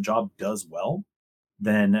see that the job does well,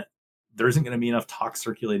 then there isn't going to be enough talk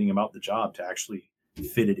circulating about the job to actually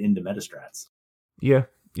fit it into metastrats. Yeah,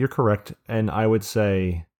 you're correct. And I would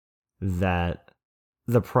say that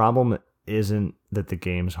the problem isn't that the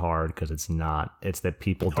game's hard, because it's not. It's that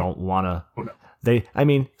people don't want to...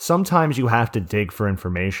 sometimes you have to dig for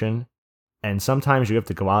information, and sometimes you have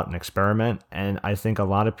to go out and experiment. And I think a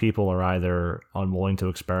lot of people are either unwilling to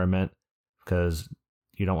experiment because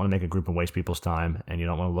you don't want to make a group and waste people's time, and you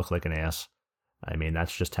don't want to look like an ass.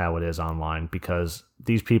 That's just how it is online, because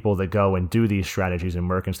these people that go and do these strategies and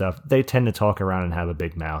work and stuff, they tend to talk around and have a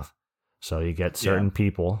big mouth. So you get certain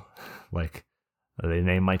people, like, their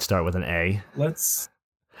name might start with an A. Let's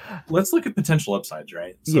look at potential upsides,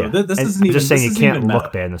 right? So this isn't even... I'm just saying you can't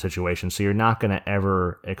look bad in the situation, so you're not going to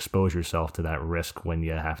ever expose yourself to that risk when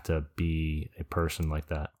you have to be a person like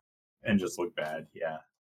that. And just look bad, yeah.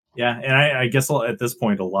 Yeah, and I guess at this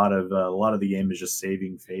point, a lot of the game is just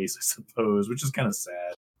saving face, I suppose, which is kind of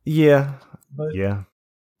sad. Yeah, but, yeah.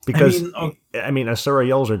 Because, Asura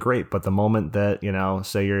yells are great, but the moment that,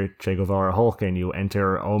 say you're Che Guevara Hulk and you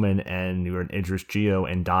enter Omen and you're an Idris Geo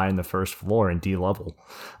and die in the first floor and D-level,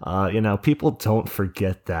 people don't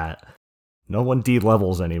forget that. No one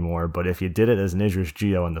D-levels anymore, but if you did it as an Idris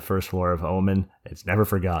Geo in the first floor of Omen, it's never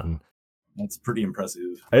forgotten. That's pretty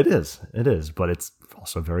impressive. It is, but it's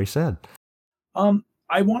also very sad.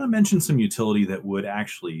 I want to mention some utility that would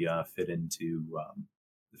actually fit into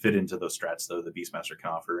those strats though the Beastmaster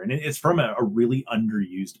can offer, and it's from a really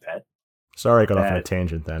underused pet. Sorry, I got off on a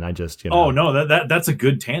tangent. Then I just Oh no, that's a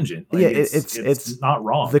good tangent. Like, yeah, it's not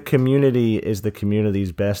wrong. The community is the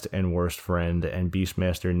community's best and worst friend, and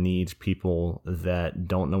Beastmaster needs people that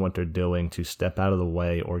don't know what they're doing to step out of the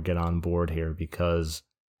way or get on board here, because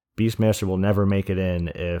Beastmaster will never make it in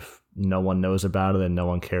if no one knows about it and no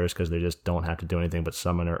one cares, because they just don't have to do anything but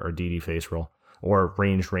summon or DD face roll or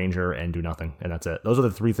range ranger and do nothing, and that's it. Those are the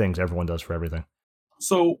three things everyone does for everything.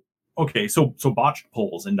 So okay, so botched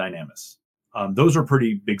pulls in Dynamis. Those are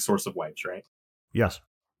pretty big source of wipes, right? Yes.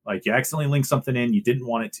 Like you accidentally linked something in, you didn't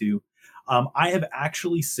want it to. I have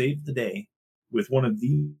actually saved the day with one of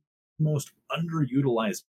the most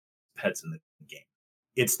underutilized pets in the game.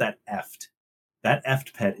 It's that Eft. That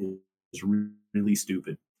Eft pet is really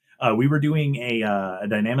stupid. We were doing a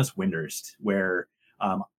Dynamis Windurst where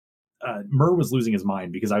Mur was losing his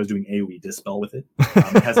mind because I was doing AoE Dispel with it.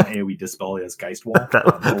 It has an AoE Dispel, it has Geist Wall.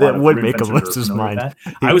 that would make him lose his mind.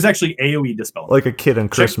 I was actually AoE Dispel. Like a kid on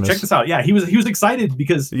Christmas. Check this out. Yeah, he was excited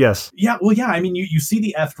because... Yes. Yeah, well, yeah, I mean, you see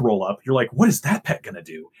the Eft roll up, you're like, what is that pet going to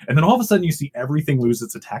do? And then all of a sudden you see everything lose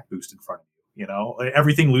its attack boost in front of you, you know?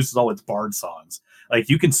 Everything loses all its bard songs. Like,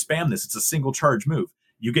 you can spam this. It's a single charge move.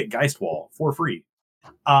 You get Geist Wall for free.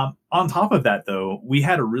 On top of that, though, we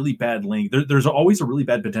had a really bad link. There's always a really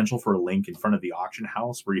bad potential for a link in front of the auction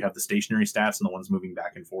house where you have the stationary stats and the ones moving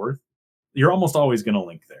back and forth. You're almost always going to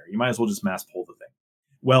link there. You might as well just mass pull the thing.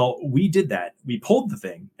 Well, we did that. We pulled the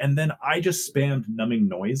thing, and then I just spammed Numbing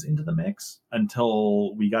Noise into the mix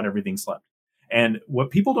until we got everything slept. And what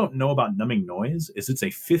people don't know about Numbing Noise is it's a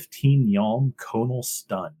 15 Yalm conal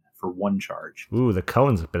stun for one charge. Ooh, the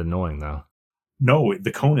cone's a bit annoying, though. No,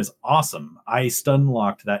 the cone is awesome. I stun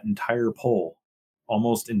locked that entire pull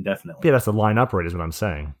almost indefinitely. Yeah, that's the line up rate is what I'm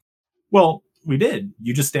saying. Well, we did.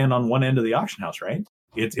 You just stand on one end of the auction house, right?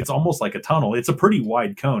 It's almost like a tunnel. It's a pretty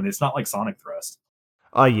wide cone. It's not like Sonic Thrust.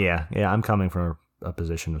 Oh, yeah. Yeah, I'm coming from a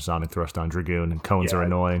position of Sonic Thrust on Dragoon, and cones are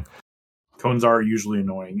annoying. Cones are usually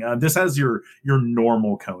annoying. This has your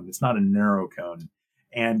normal cone. It's not a narrow cone.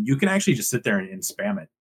 And you can actually just sit there and spam it.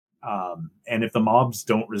 And if the mobs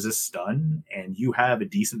don't resist stun and you have a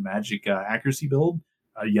decent magic accuracy build,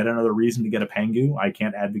 yet another reason to get a Pangu. I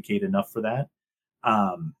can't advocate enough for that.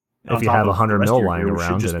 If you have 100 mil lying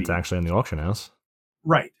around and it's actually in the auction house.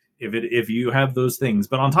 Right. If you have those things.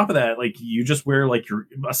 But on top of that, like you just wear like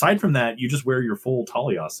aside from that, you just wear your full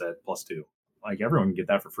Talia set +2. Like everyone can get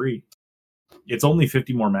that for free. It's only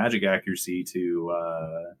 50 more magic accuracy to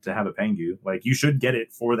have a Pangu. Like you should get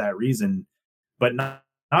it for that reason, but not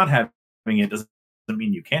having it doesn't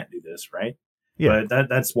mean you can't do this, right? Yeah. But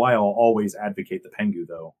that's why I'll always advocate the Pengu,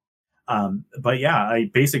 though. But yeah, I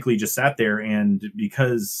basically just sat there, and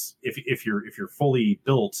because if you're fully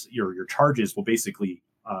built, your charges will basically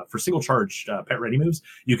for single charge pet ready moves,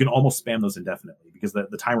 you can almost spam those indefinitely because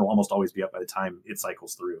the timer will almost always be up by the time it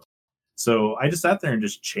cycles through. So I just sat there and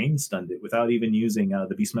just chain stunned it without even using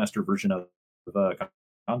the Beastmaster version of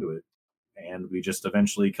Conduit. And we just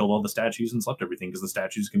eventually killed all the statues and slept everything because the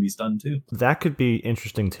statues can be stunned too. That could be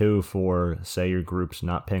interesting too for, say, your group's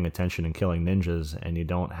not paying attention and killing ninjas, and you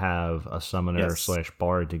don't have a summoner /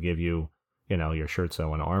 bard to give you, your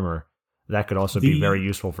Shurtso and armor. That could also be very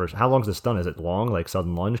useful for... How long is the stun? Is it long, like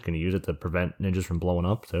Sudden Lunge? Can you use it to prevent ninjas from blowing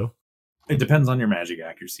up too? It depends on your magic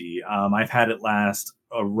accuracy. I've had it last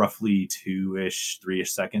roughly 2-ish,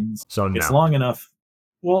 3-ish seconds. So it's long enough.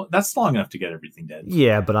 Well, that's long enough to get everything dead.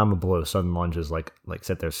 Yeah, but I'm a blue. Sudden Lunges like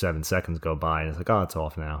sit there 7 seconds go by, and it's like, oh, it's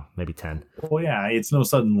off now. Maybe 10. Well, yeah, it's no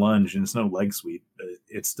Sudden Lunge, and it's no leg sweep. But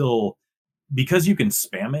it's still... Because you can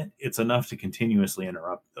spam it, it's enough to continuously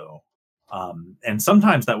interrupt, though. And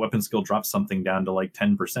sometimes that weapon skill drops something down to like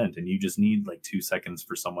 10%, and you just need like 2 seconds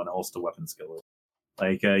for someone else to weapon skill it.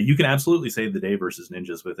 Like, you can absolutely save the day versus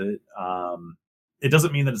ninjas with it. It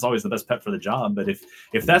doesn't mean that it's always the best pet for the job, but if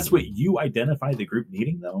that's what you identify the group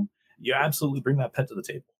needing, though, you absolutely bring that pet to the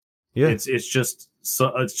table. Yeah, it's just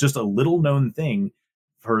a little known thing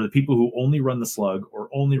for the people who only run the slug or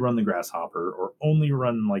only run the grasshopper or only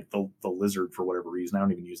run like the lizard for whatever reason. I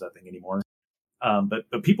don't even use that thing anymore. But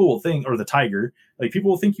people will think, or the tiger, like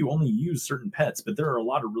people will think you only use certain pets, but there are a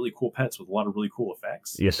lot of really cool pets with a lot of really cool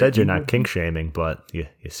effects. You said you're not kink shaming, but you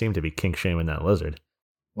seem to be kink shaming that lizard.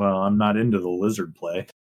 Well, I'm not into the lizard play.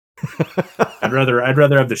 I'd rather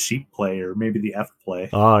have the sheep play or maybe the F play.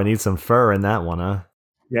 Oh, I need some fur in that one, huh?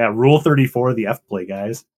 Yeah, Rule 34, the F play,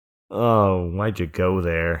 guys. Oh, why'd you go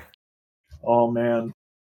there? Oh, man.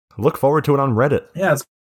 Look forward to it on Reddit. Yeah, it's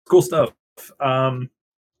cool stuff.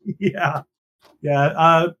 Yeah.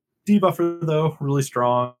 DMs Debuffer though, really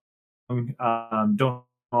strong. Don't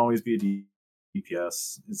always be a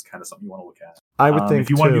DPS is kind of something you want to look at. I would think if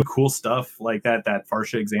you want to too. do cool stuff like that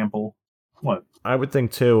Farsha example, what? I would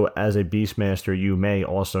think too, as a Beastmaster, you may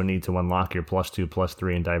also need to unlock your +2,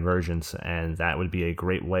 +3 in Divergence, and that would be a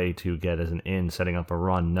great way to get as an in setting up a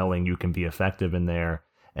run, knowing you can be effective in there,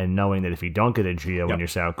 and knowing that if you don't get a Geo in your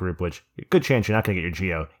South group, which good chance you're not going to get your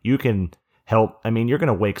Geo, you can help. I mean, you're going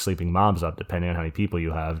to wake sleeping mobs up depending on how many people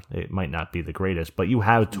you have. It might not be the greatest, but you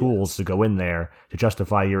have tools to go in there to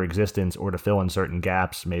justify your existence or to fill in certain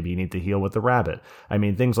gaps. Maybe you need to heal with the rabbit. I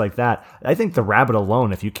mean, things like that. I think the rabbit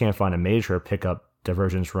alone, if you can't find a major pickup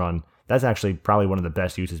Divergence run, that's actually probably one of the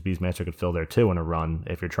best uses Beastmaster could fill there too in a run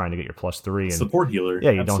if you're trying to get your +3 and support healer.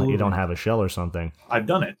 Yeah, you don't have a shell or something. I've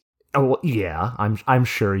done it. Oh, well, yeah, I'm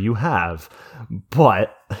sure you have,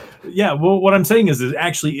 but yeah, well, what I'm saying is it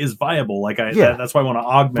actually is viable. Like that's why I want to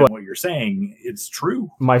augment what you're saying. It's true.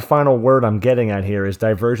 My final word I'm getting at here is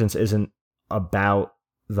Divergence isn't about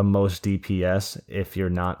the most DPS if you're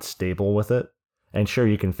not stable with it. And sure,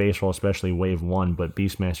 you can face roll, especially wave 1, but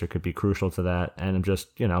Beastmaster could be crucial to that. And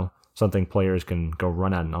just, something players can go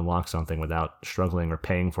run out and unlock something without struggling or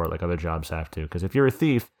paying for it like other jobs have to. Because if you're a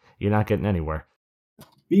thief, you're not getting anywhere.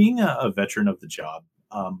 Being a veteran of the job,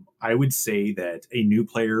 I would say that a new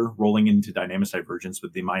player rolling into Dynamis Divergence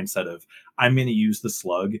with the mindset of, I'm going to use the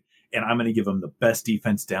slug and I'm going to give them the best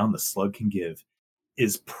defense down the slug can give,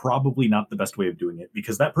 is probably not the best way of doing it,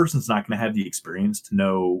 because that person's not going to have the experience to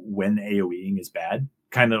know when AoEing is bad.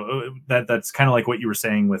 That's kind of like what you were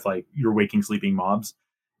saying with like your waking sleeping mobs.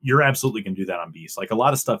 You're absolutely going to do that on Beast. Like a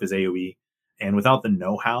lot of stuff is AoE, and without the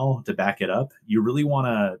know-how to back it up, you really want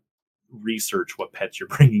to research what pets you're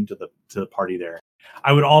bringing to the party there.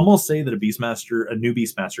 I would almost say that a new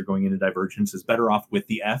Beastmaster going into Divergence is better off with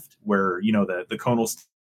the Eft, where the conal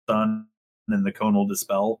stun and the conal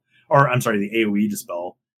dispel, or I'm sorry, the AoE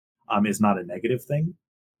dispel is not a negative thing.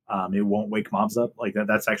 It won't wake mobs up like that.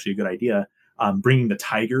 That's actually a good idea. Bringing the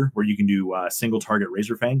Tiger, where you can do single target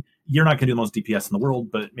Razorfang, you're not going to do the most DPS in the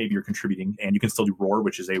world, but maybe you're contributing, and you can still do Roar,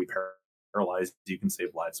 which is AoE paralyzed. You can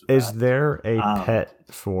save lives with Is there a pet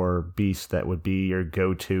for Beast that would be your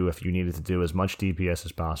go-to if you needed to do as much DPS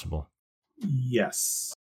as possible?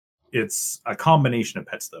 Yes. It's a combination of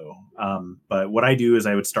pets, though. But what I do is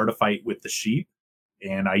I would start a fight with the sheep,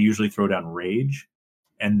 and I usually throw down Rage,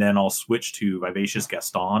 and then I'll switch to Vivacious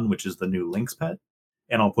Gaston, which is the new Lynx pet,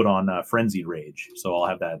 and I'll put on Frenzied Rage. So I'll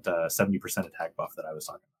have that 70% attack buff that I was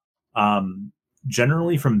talking about.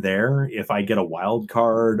 Generally from there, if I get a wild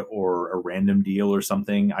card or a random deal or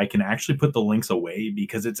something, I can actually put the Lynx away,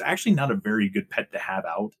 because it's actually not a very good pet to have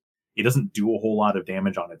out. It doesn't do a whole lot of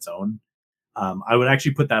damage on its own. I would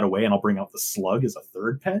actually put that away, and I'll bring out the Slug as a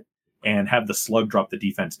third pet and have the Slug drop the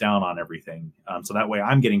defense down on everything. So that way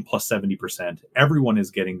I'm getting plus 70%. Everyone is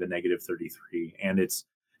getting the negative 33, and it's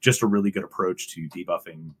just a really good approach to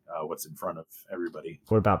debuffing what's in front of everybody.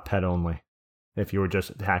 What about pet only? If you were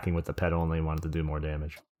just hacking with the pet only and wanted to do more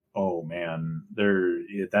damage? Oh man,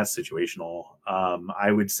 that's situational. I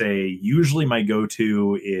would say usually my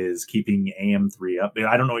go-to is keeping AM3 up.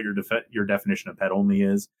 I don't know what your definition of pet only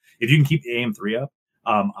is. If you can keep AM3 up,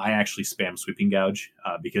 I actually spam Sweeping Gouge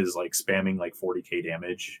because like spamming like 40k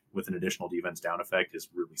damage with an additional defense down effect is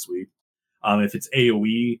really sweet. If it's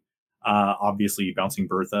AoE, obviously Bouncing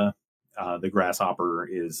Bertha, the Grasshopper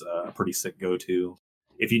is a pretty sick go-to.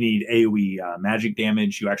 If you need AoE magic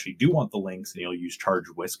damage, you actually do want the Lynx, and you'll use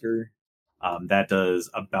Charged Whisker. That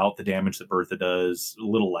does about the damage that Bertha does, a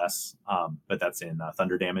little less, but that's in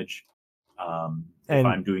thunder damage. If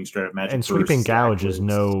I'm doing straight up magic, and Sweeping Gouge is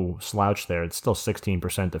no slouch there. It's still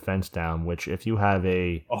 16% defense down, which if you have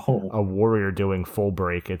a warrior doing full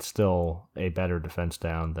break, it's still a better defense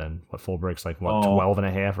down than what full break's like. What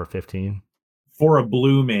 12.5 or 15 for a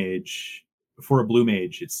blue mage? For a blue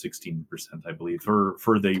mage, it's 16%, I believe.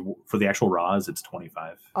 For the actual Raws, it's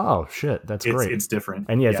 25. Oh shit, that's great. It's different,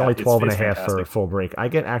 and it's only 12.5 for full break. I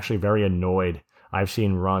get actually very annoyed. I've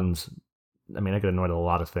seen runs. I mean, I get annoyed at a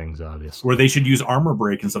lot of things, obviously. Where they should use armor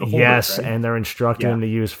break instead of full break. Yes, right? And they're instructing them to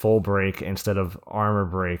use full break instead of armor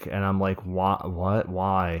break, and I'm like, what,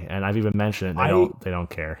 why? And I've even mentioned it. They don't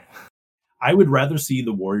care. I would rather see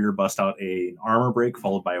the warrior bust out an armor break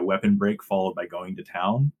followed by a weapon break followed by going to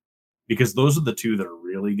town, because those are the two that are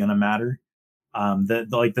really going to matter.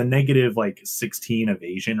 The negative 16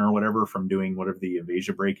 evasion or whatever from doing whatever the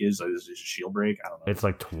evasion break is a shield break. I don't know. It's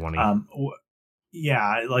like 20.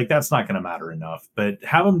 Yeah, that's not going to matter enough. But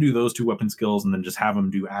have them do those two weapon skills and then just have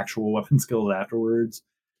them do actual weapon skills afterwards.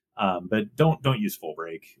 But don't use full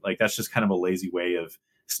break. That's just kind of a lazy way of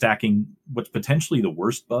stacking what's potentially the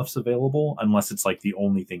worst buffs available, unless it's like the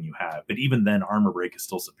only thing you have. But even then, armor break is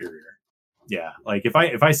still superior. Yeah, like if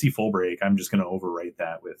I see full break, I'm just going to overwrite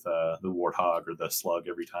that with the warthog or the slug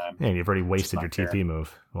every time. Yeah, you've already wasted your TP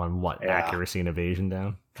move on what, accuracy and evasion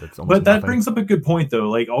down. But that brings up a good point though.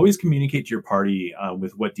 Like always communicate to your party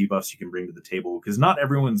with what debuffs you can bring to the table, because not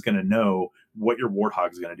everyone's going to know what your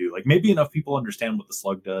warthog is going to do. Like maybe enough people understand what the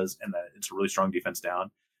slug does and that it's a really strong defense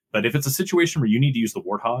down. But if it's a situation where you need to use the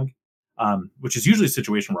warthog, which is usually a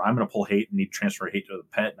situation where I'm going to pull hate and need to transfer hate to the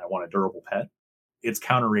pet, and I want a durable pet. It's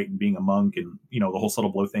counter rate and being a monk and, you know, the whole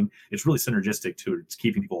subtle blow thing. It's really synergistic to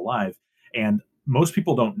keeping people alive. And most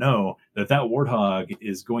people don't know that warthog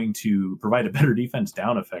is going to provide a better defense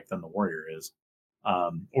down effect than the warrior is.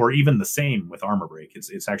 Or even the same with armor break.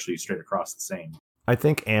 It's actually straight across the same. I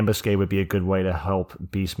think ambuscade would be a good way to help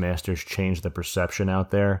Beastmasters change the perception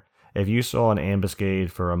out there. If you saw an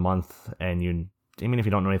ambuscade for a month and even if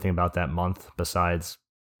you don't know anything about that month besides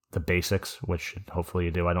the basics, which hopefully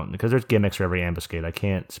you do. I don't, because there's gimmicks for every ambuscade. I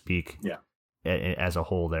can't speak as a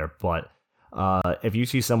whole there, but if you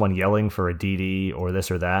see someone yelling for a DD or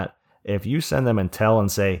this or that, if you send them intel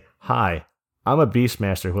and say, "Hi, I'm a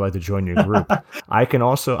Beastmaster who'd like to join your group," I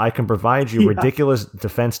can provide you ridiculous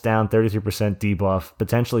defense down, 33% debuff,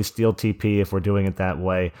 potentially steal TP if we're doing it that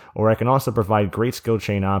way, or I can also provide great skill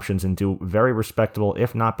chain options and do very respectable,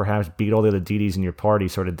 if not perhaps beat all the other DDs in your party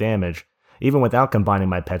sort of damage, even without combining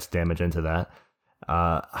my pet's damage into that.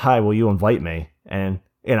 Hi, will you invite me? And,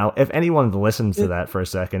 you know, if anyone listens to that for a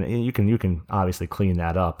second, you can obviously clean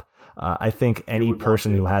that up. I think any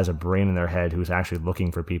person who has a brain in their head who's actually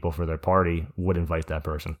looking for people for their party would invite that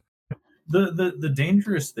person. The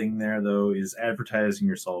dangerous thing there, though, is advertising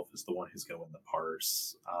yourself as the one who's going to win the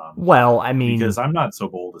parse. Well, I mean, because I'm not so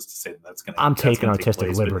bold as to say that's going to. I'm taking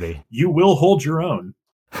artistic liberty. You will hold your own.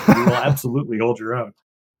 You will absolutely hold your own.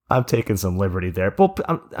 I'm taking some liberty there. But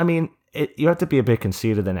I mean, you have to be a bit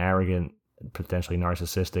conceited and arrogant, potentially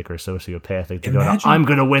narcissistic or sociopathic to go, I'm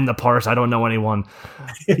going to win the parse. I don't know anyone.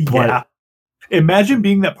 Yeah. Imagine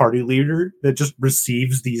being that party leader that just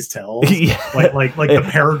receives these tells. like the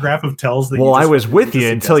paragraph of tells that I was with you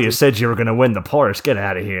until you said you were going to win the parse. Get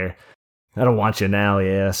out of here. I don't want you now,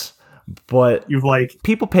 yes. But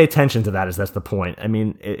people pay attention to that, as that's the point. I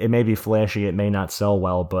mean, it may be flashy, it may not sell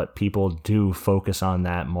well, but people do focus on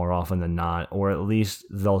that more often than not, or at least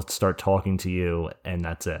they'll start talking to you, and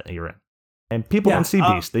that's it. You're in. And people don't see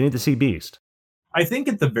Beast. They need to see Beast. I think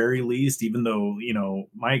at the very least, even though, you know,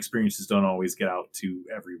 my experiences don't always get out to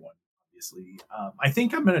everyone, obviously, I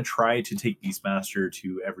think I'm going to try to take Beastmaster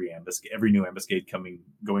to every new ambuscade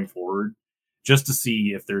going forward, just to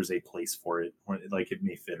see if there's a place for it, or like it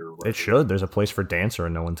may fit or whatever. It should. There's a place for Dancer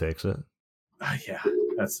and no one takes it. Yeah,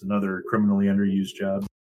 that's another criminally underused job.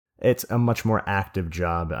 It's a much more active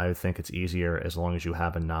job. I think it's easier as long as you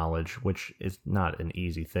have a knowledge, which is not an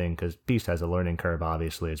easy thing because Beast has a learning curve,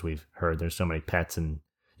 obviously, as we've heard. There's so many pets and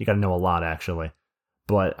you got to know a lot, actually.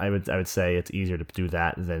 But I would say it's easier to do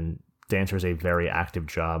that than Dancer is a very active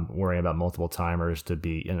job, worrying about multiple timers to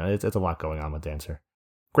be, you know, it's a lot going on with Dancer.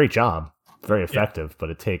 Great job. Very effective, but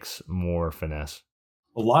it takes more finesse.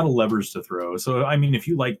 A lot of levers to throw. So, I mean, if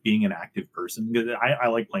you like being an active person, I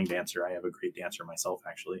like playing Dancer. I have a great Dancer myself,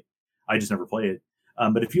 actually. I just never play it.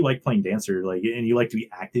 But if you like playing Dancer, and you like to be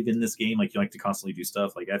active in this game, you like to constantly do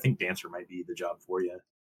stuff, I think Dancer might be the job for you.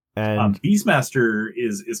 And Beastmaster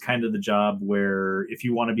is kind of the job where if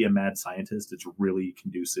you want to be a mad scientist, it's really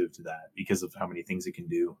conducive to that because of how many things it can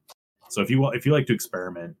do. So if you like to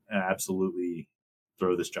experiment, absolutely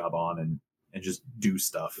throw this job on and just do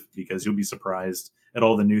stuff, because you'll be surprised at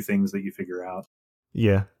all the new things that you figure out.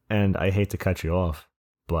 Yeah, and I hate to cut you off,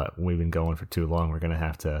 but we've been going for too long. We're going to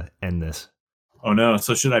have to end this. Oh no,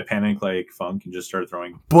 so should I panic like Funk and just start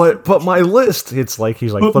throwing? But my list, it's like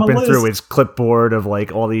he's flipping through his clipboard of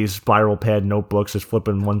all these spiral pad notebooks, just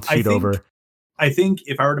flipping one sheet over. I think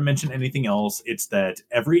if I were to mention anything else, it's that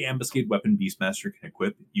every ambuscade weapon Beastmaster can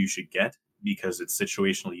equip, you should get, because it's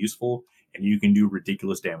situationally useful and you can do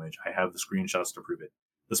ridiculous damage. I have the screenshots to prove it.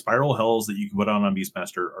 The spiral hells that you can put on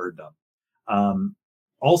Beastmaster are dumb.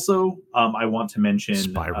 Also, I want to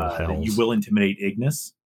mention that you will intimidate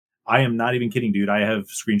Ignis. I am not even kidding, dude. I have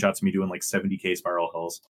screenshots of me doing 70k spiral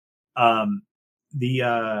hells.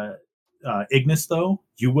 Ignis, though,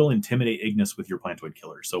 you will intimidate Ignis with your Plantoid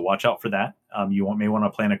Killer. So watch out for that. You may want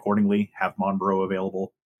to plan accordingly. Have Monbro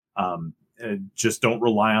available. Just don't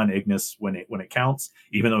rely on Ignis when it counts,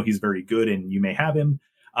 even though he's very good and you may have him,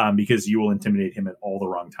 because you will intimidate him at all the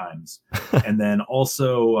wrong times. And then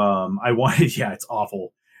also, it's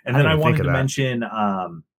awful. And then I wanted to mention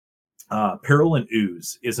Peril and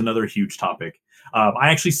Ooze is another huge topic. I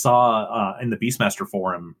actually saw in the Beastmaster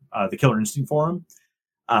forum, the Killer Instinct forum,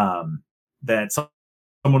 that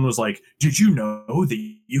someone was like, "Did you know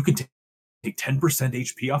that you can take 10%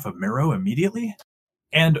 HP off of Miro immediately?"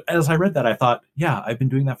 And as I read that, I thought, "Yeah, I've been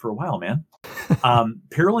doing that for a while, man."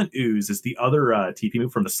 Purulent Ooze is the other TP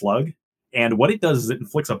move from the Slug, and what it does is it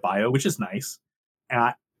inflicts a bio, which is nice,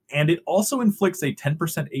 and it also inflicts a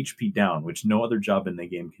 10% HP down, which no other job in the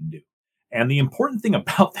game can do. And the important thing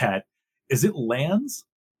about that is it lands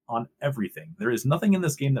on everything. There is nothing in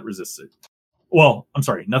this game that resists it. Well, I'm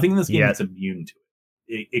sorry, nothing in this game that's immune to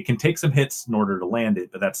it. It can take some hits in order to land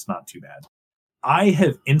it, but that's not too bad. I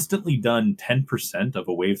have instantly done 10% of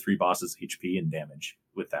a Wave 3 boss's HP and damage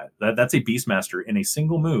with that. That's a Beastmaster in a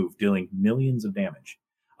single move dealing millions of damage.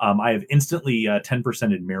 I have instantly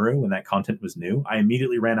 10%ed Miru when that content was new. I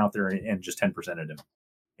immediately ran out there and just 10%ed him.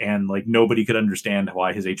 And like nobody could understand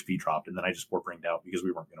why his HP dropped, and then I just warp ringed out because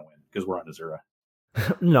we weren't going to win because we're on Azura.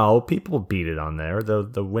 No, people beat it on there.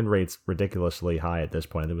 The win rate's ridiculously high at this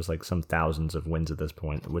point. It was like some thousands of wins at this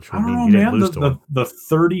point, which would mean you didn't lose to him. The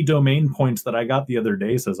 30 domain points that I got the other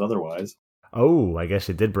day says otherwise. Oh, I guess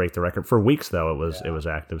it did break the record. For weeks, though, it was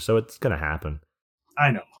active, so it's going to happen. I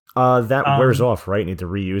know. That wears off, right? You need to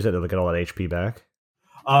reuse it to get all that HP back?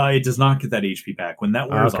 It does not get that HP back. When that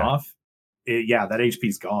wears off, that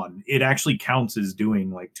HP's gone. It actually counts as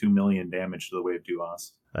doing like 2 million damage to the Wave 2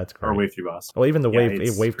 boss. That's great. Or Wave 3 boss. Well, even the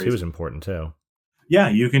Wave 2 is important, too. Yeah,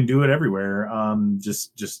 you can do it everywhere.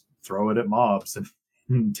 Just throw it at mobs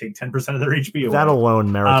and take 10% of their HP away. That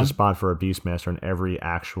alone merits a spot for a Beastmaster in every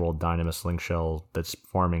actual Dynamis Link shell that's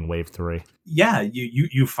farming Wave 3. Yeah,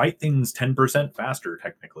 you fight things 10% faster,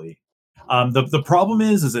 technically. The problem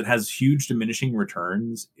is it has huge diminishing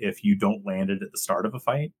returns if you don't land it at the start of a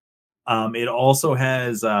fight. It also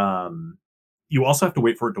has... you also have to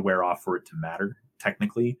wait for it to wear off for it to matter,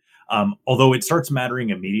 technically. Although it starts mattering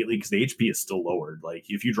immediately because the HP is still lowered. Like,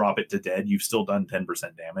 if you drop it to dead, you've still done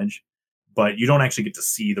 10% damage. But you don't actually get to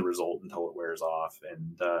see the result until it wears off.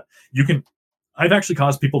 And I've actually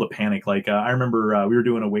caused people to panic. Like, I remember we were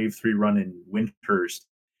doing a Wave 3 run in Windhurst,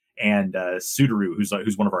 and Sudaru,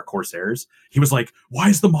 who's one of our Corsairs, he was like, "Why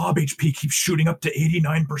is the mob HP keep shooting up to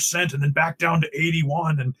 89% and then back down to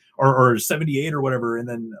 81 or 78 or whatever?" And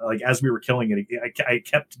then, like, as we were killing it, I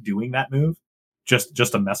kept doing that move just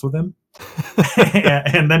to mess with him.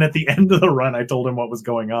 And then at the end of the run, I told him what was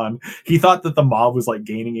going on. He thought that the mob was like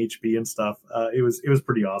gaining HP and stuff. It was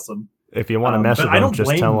pretty awesome. If you want to mess with him,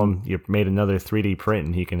 just tell him you made another 3D print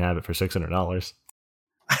and he can have it for $600.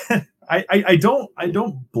 I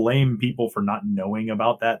don't blame people for not knowing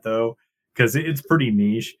about that, though, because it's pretty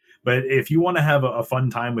niche. But if you want to have a fun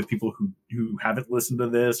time with people who haven't listened to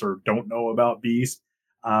this or don't know about Beast,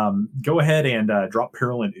 go ahead and drop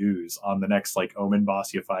Purulent Ooze on the next like Omen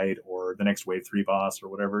boss you fight or the next Wave 3 boss or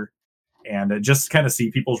whatever, and just kind of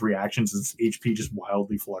see people's reactions as HP just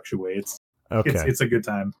wildly fluctuates. Okay, it's a good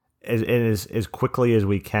time. As quickly as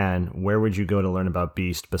we can, where would you go to learn about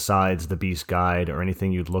Beast besides the Beast Guide or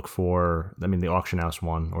anything you'd look for? I mean, the Auction House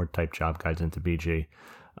one or type job guides into BG.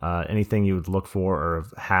 Anything you would look for or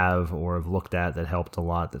have looked at that helped a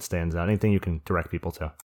lot that stands out? Anything you can direct people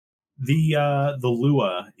to? The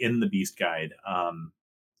Lua in the Beast Guide.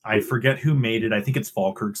 I forget who made it. I think it's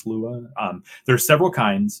Falkirk's Lua. There's several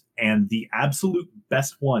kinds, and the absolute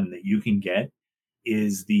best one that you can get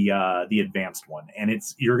is the advanced one, and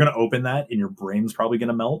you're going to open that and your brain's probably going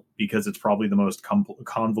to melt because it's probably the most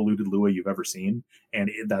convoluted Lua you've ever seen, and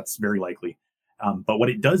that's very likely. But what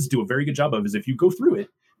it does do a very good job of is if you go through it,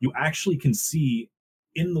 you actually can see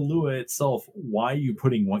in the Lua itself why you're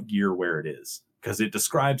putting what gear where it is, because it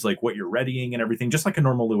describes like what you're readying and everything, just like a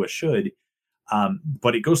normal Lua should.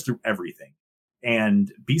 But it goes through everything,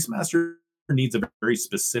 and Beastmaster needs a very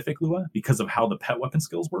specific Lua because of how the pet weapon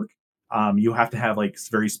skills work. You have to have like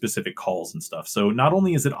very specific calls and stuff. So not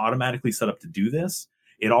only is it automatically set up to do this,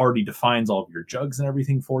 it already defines all of your jugs and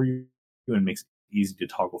everything for you and makes it easy to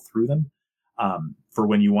toggle through them for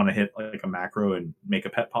when you want to hit like a macro and make a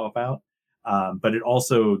pet pop out. But it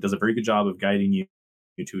also does a very good job of guiding you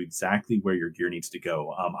to exactly where your gear needs to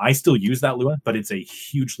go. I still use that Lua, but it's a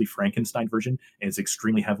hugely Frankenstein version and it's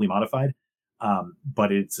extremely heavily modified.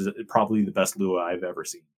 But it's probably the best Lua I've ever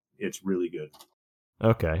seen. It's really good.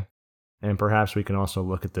 Okay. And perhaps we can also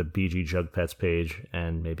look at the BG Jug Pets page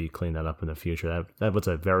and maybe clean that up in the future. That was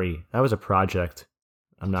a project.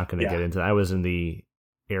 I'm not going to get into that. I was in the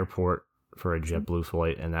airport for a JetBlue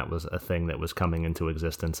flight, and that was a thing that was coming into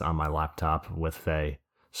existence on my laptop with Faye.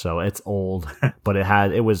 So it's old, but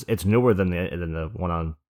it's newer than the one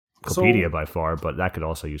on Encyclopedia by far, but that could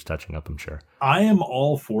also use touching up, I'm sure. I am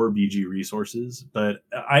all for BG resources, but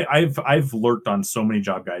I've lurked on so many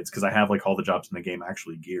job guides because I have like all the jobs in the game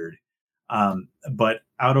actually geared. But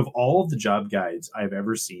out of all of the job guides I've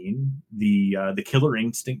ever seen, the Killer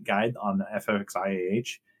Instinct guide on the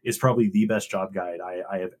FFXIAH is probably the best job guide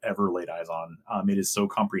I have ever laid eyes on. It is so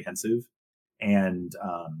comprehensive, and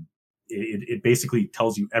it basically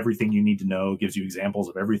tells you everything you need to know, gives you examples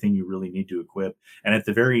of everything you really need to equip, and at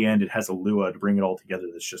the very end, it has a Lua to bring it all together.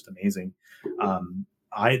 That's just amazing.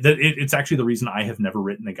 It's actually the reason I have never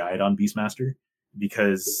written a guide on Beastmaster,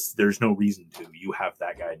 because there's no reason to. You have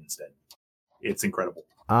that guide instead. It's incredible.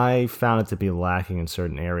 I found it to be lacking in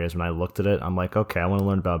certain areas when I looked at it. I'm like, okay, I want to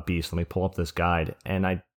learn about Beast. Let me pull up this guide, and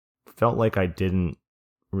I felt like I didn't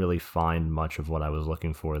really find much of what I was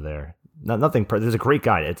looking for there. Nothing. There's a great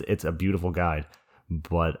guide. It's a beautiful guide,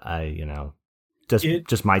 but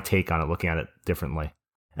just my take on it, looking at it differently.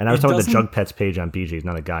 And I was talking about the Jug Pets page on BG,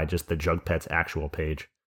 not a guide, just the Jug Pets actual page.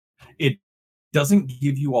 It doesn't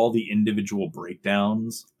give you all the individual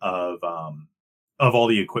breakdowns of all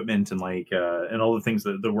the equipment and and all the things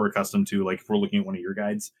that we're accustomed to. Like if we're looking at one of your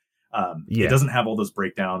guides, it doesn't have all those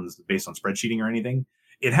breakdowns based on spreadsheeting or anything.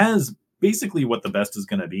 It has basically what the best is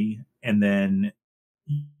going to be, and then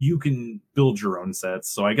you can build your own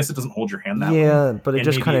sets. So I guess it doesn't hold your hand that way. Yeah, but it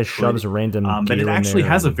just kind of shoves random but it actually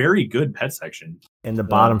has a very good pet section. In the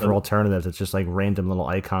bottom for alternatives, it's just like random little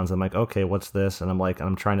icons. I'm like, okay, what's this? And I'm like,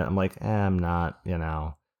 I'm not,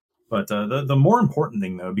 But the more important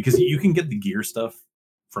thing, though, because you can get the gear stuff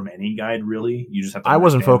from any guide, really. You just have to. I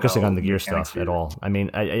wasn't focusing on the gear stuff at all. I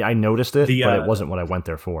mean, I noticed it, but it wasn't what I went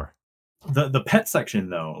there for. The pet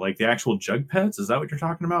section, though, like the actual Jug Pets, is that what you're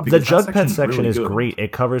talking about? Because the Jug Pet section really is great.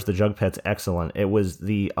 It covers the Jug Pets excellent. It was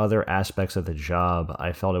the other aspects of the job.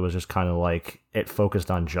 I felt it was just kind of like it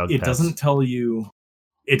focused on Jug Pets. It doesn't tell you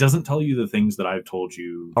the things that I've told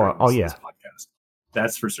you. Oh yeah. This podcast.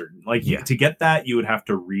 That's for certain. To get that, you would have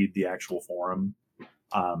to read the actual forum.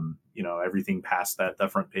 Everything past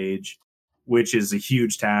that front page, which is a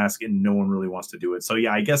huge task, and no one really wants to do it. So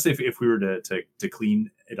yeah, I guess if we were to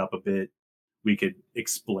clean it up a bit, we could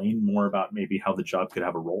explain more about maybe how the job could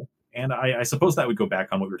have a role. And I suppose that would go back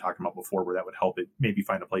on what we were talking about before, where that would help it maybe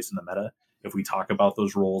find a place in the meta if we talk about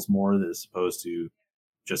those roles more as opposed to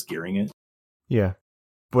just gearing it. Yeah.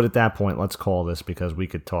 But at that point, let's call this, because we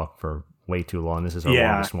could talk for way too long. This is our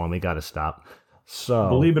longest one. We got to stop. So,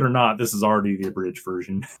 believe it or not, this is already the abridged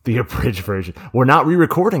version. The abridged version. We're not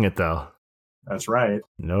re-recording it, though. That's right.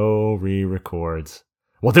 No re-records.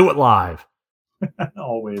 We'll do it live.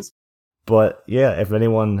 Always. But yeah, if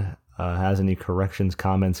anyone has any corrections,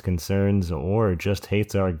 comments, concerns, or just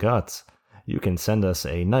hates our guts, you can send us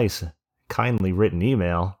a nice, kindly written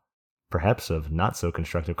email, perhaps of not so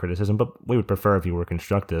constructive criticism, but we would prefer if you were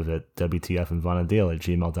constructive, at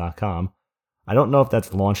wtfandvanadil@gmail.com. I don't know if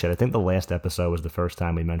that's launched yet. I think the last episode was the first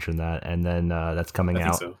time we mentioned that, and then that's coming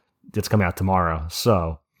out. So. It's coming out tomorrow.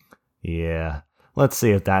 So, yeah, let's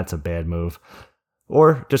see if that's a bad move.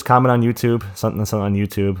 Or just comment on YouTube, something on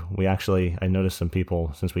YouTube. I noticed some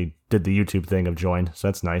people, since we did the YouTube thing, have joined, so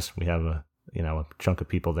that's nice. We have a chunk of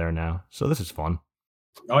people there now, so this is fun.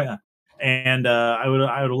 Oh yeah, and I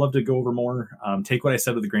would love to go over more. Take what I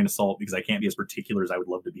said with a grain of salt, because I can't be as particular as I would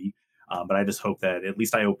love to be. But I just hope that at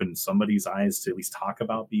least I opened somebody's eyes to at least talk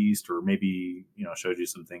about Beast, or maybe showed you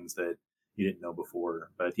some things that you didn't know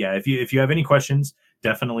before. But yeah, if you have any questions,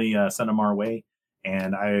 definitely send them our way,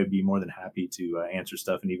 and I would be more than happy to answer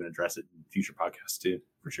stuff and even address it in future podcasts too,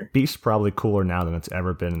 for sure. Beast's probably cooler now than it's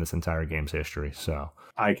ever been in this entire game's history. So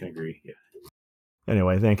I can agree. Yeah.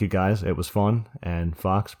 Anyway, thank you guys. It was fun, and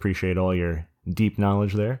Fox, appreciate all your deep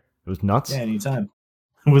knowledge there. It was nuts. Yeah, anytime.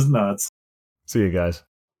 It was nuts. See you guys.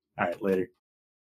 All right, later.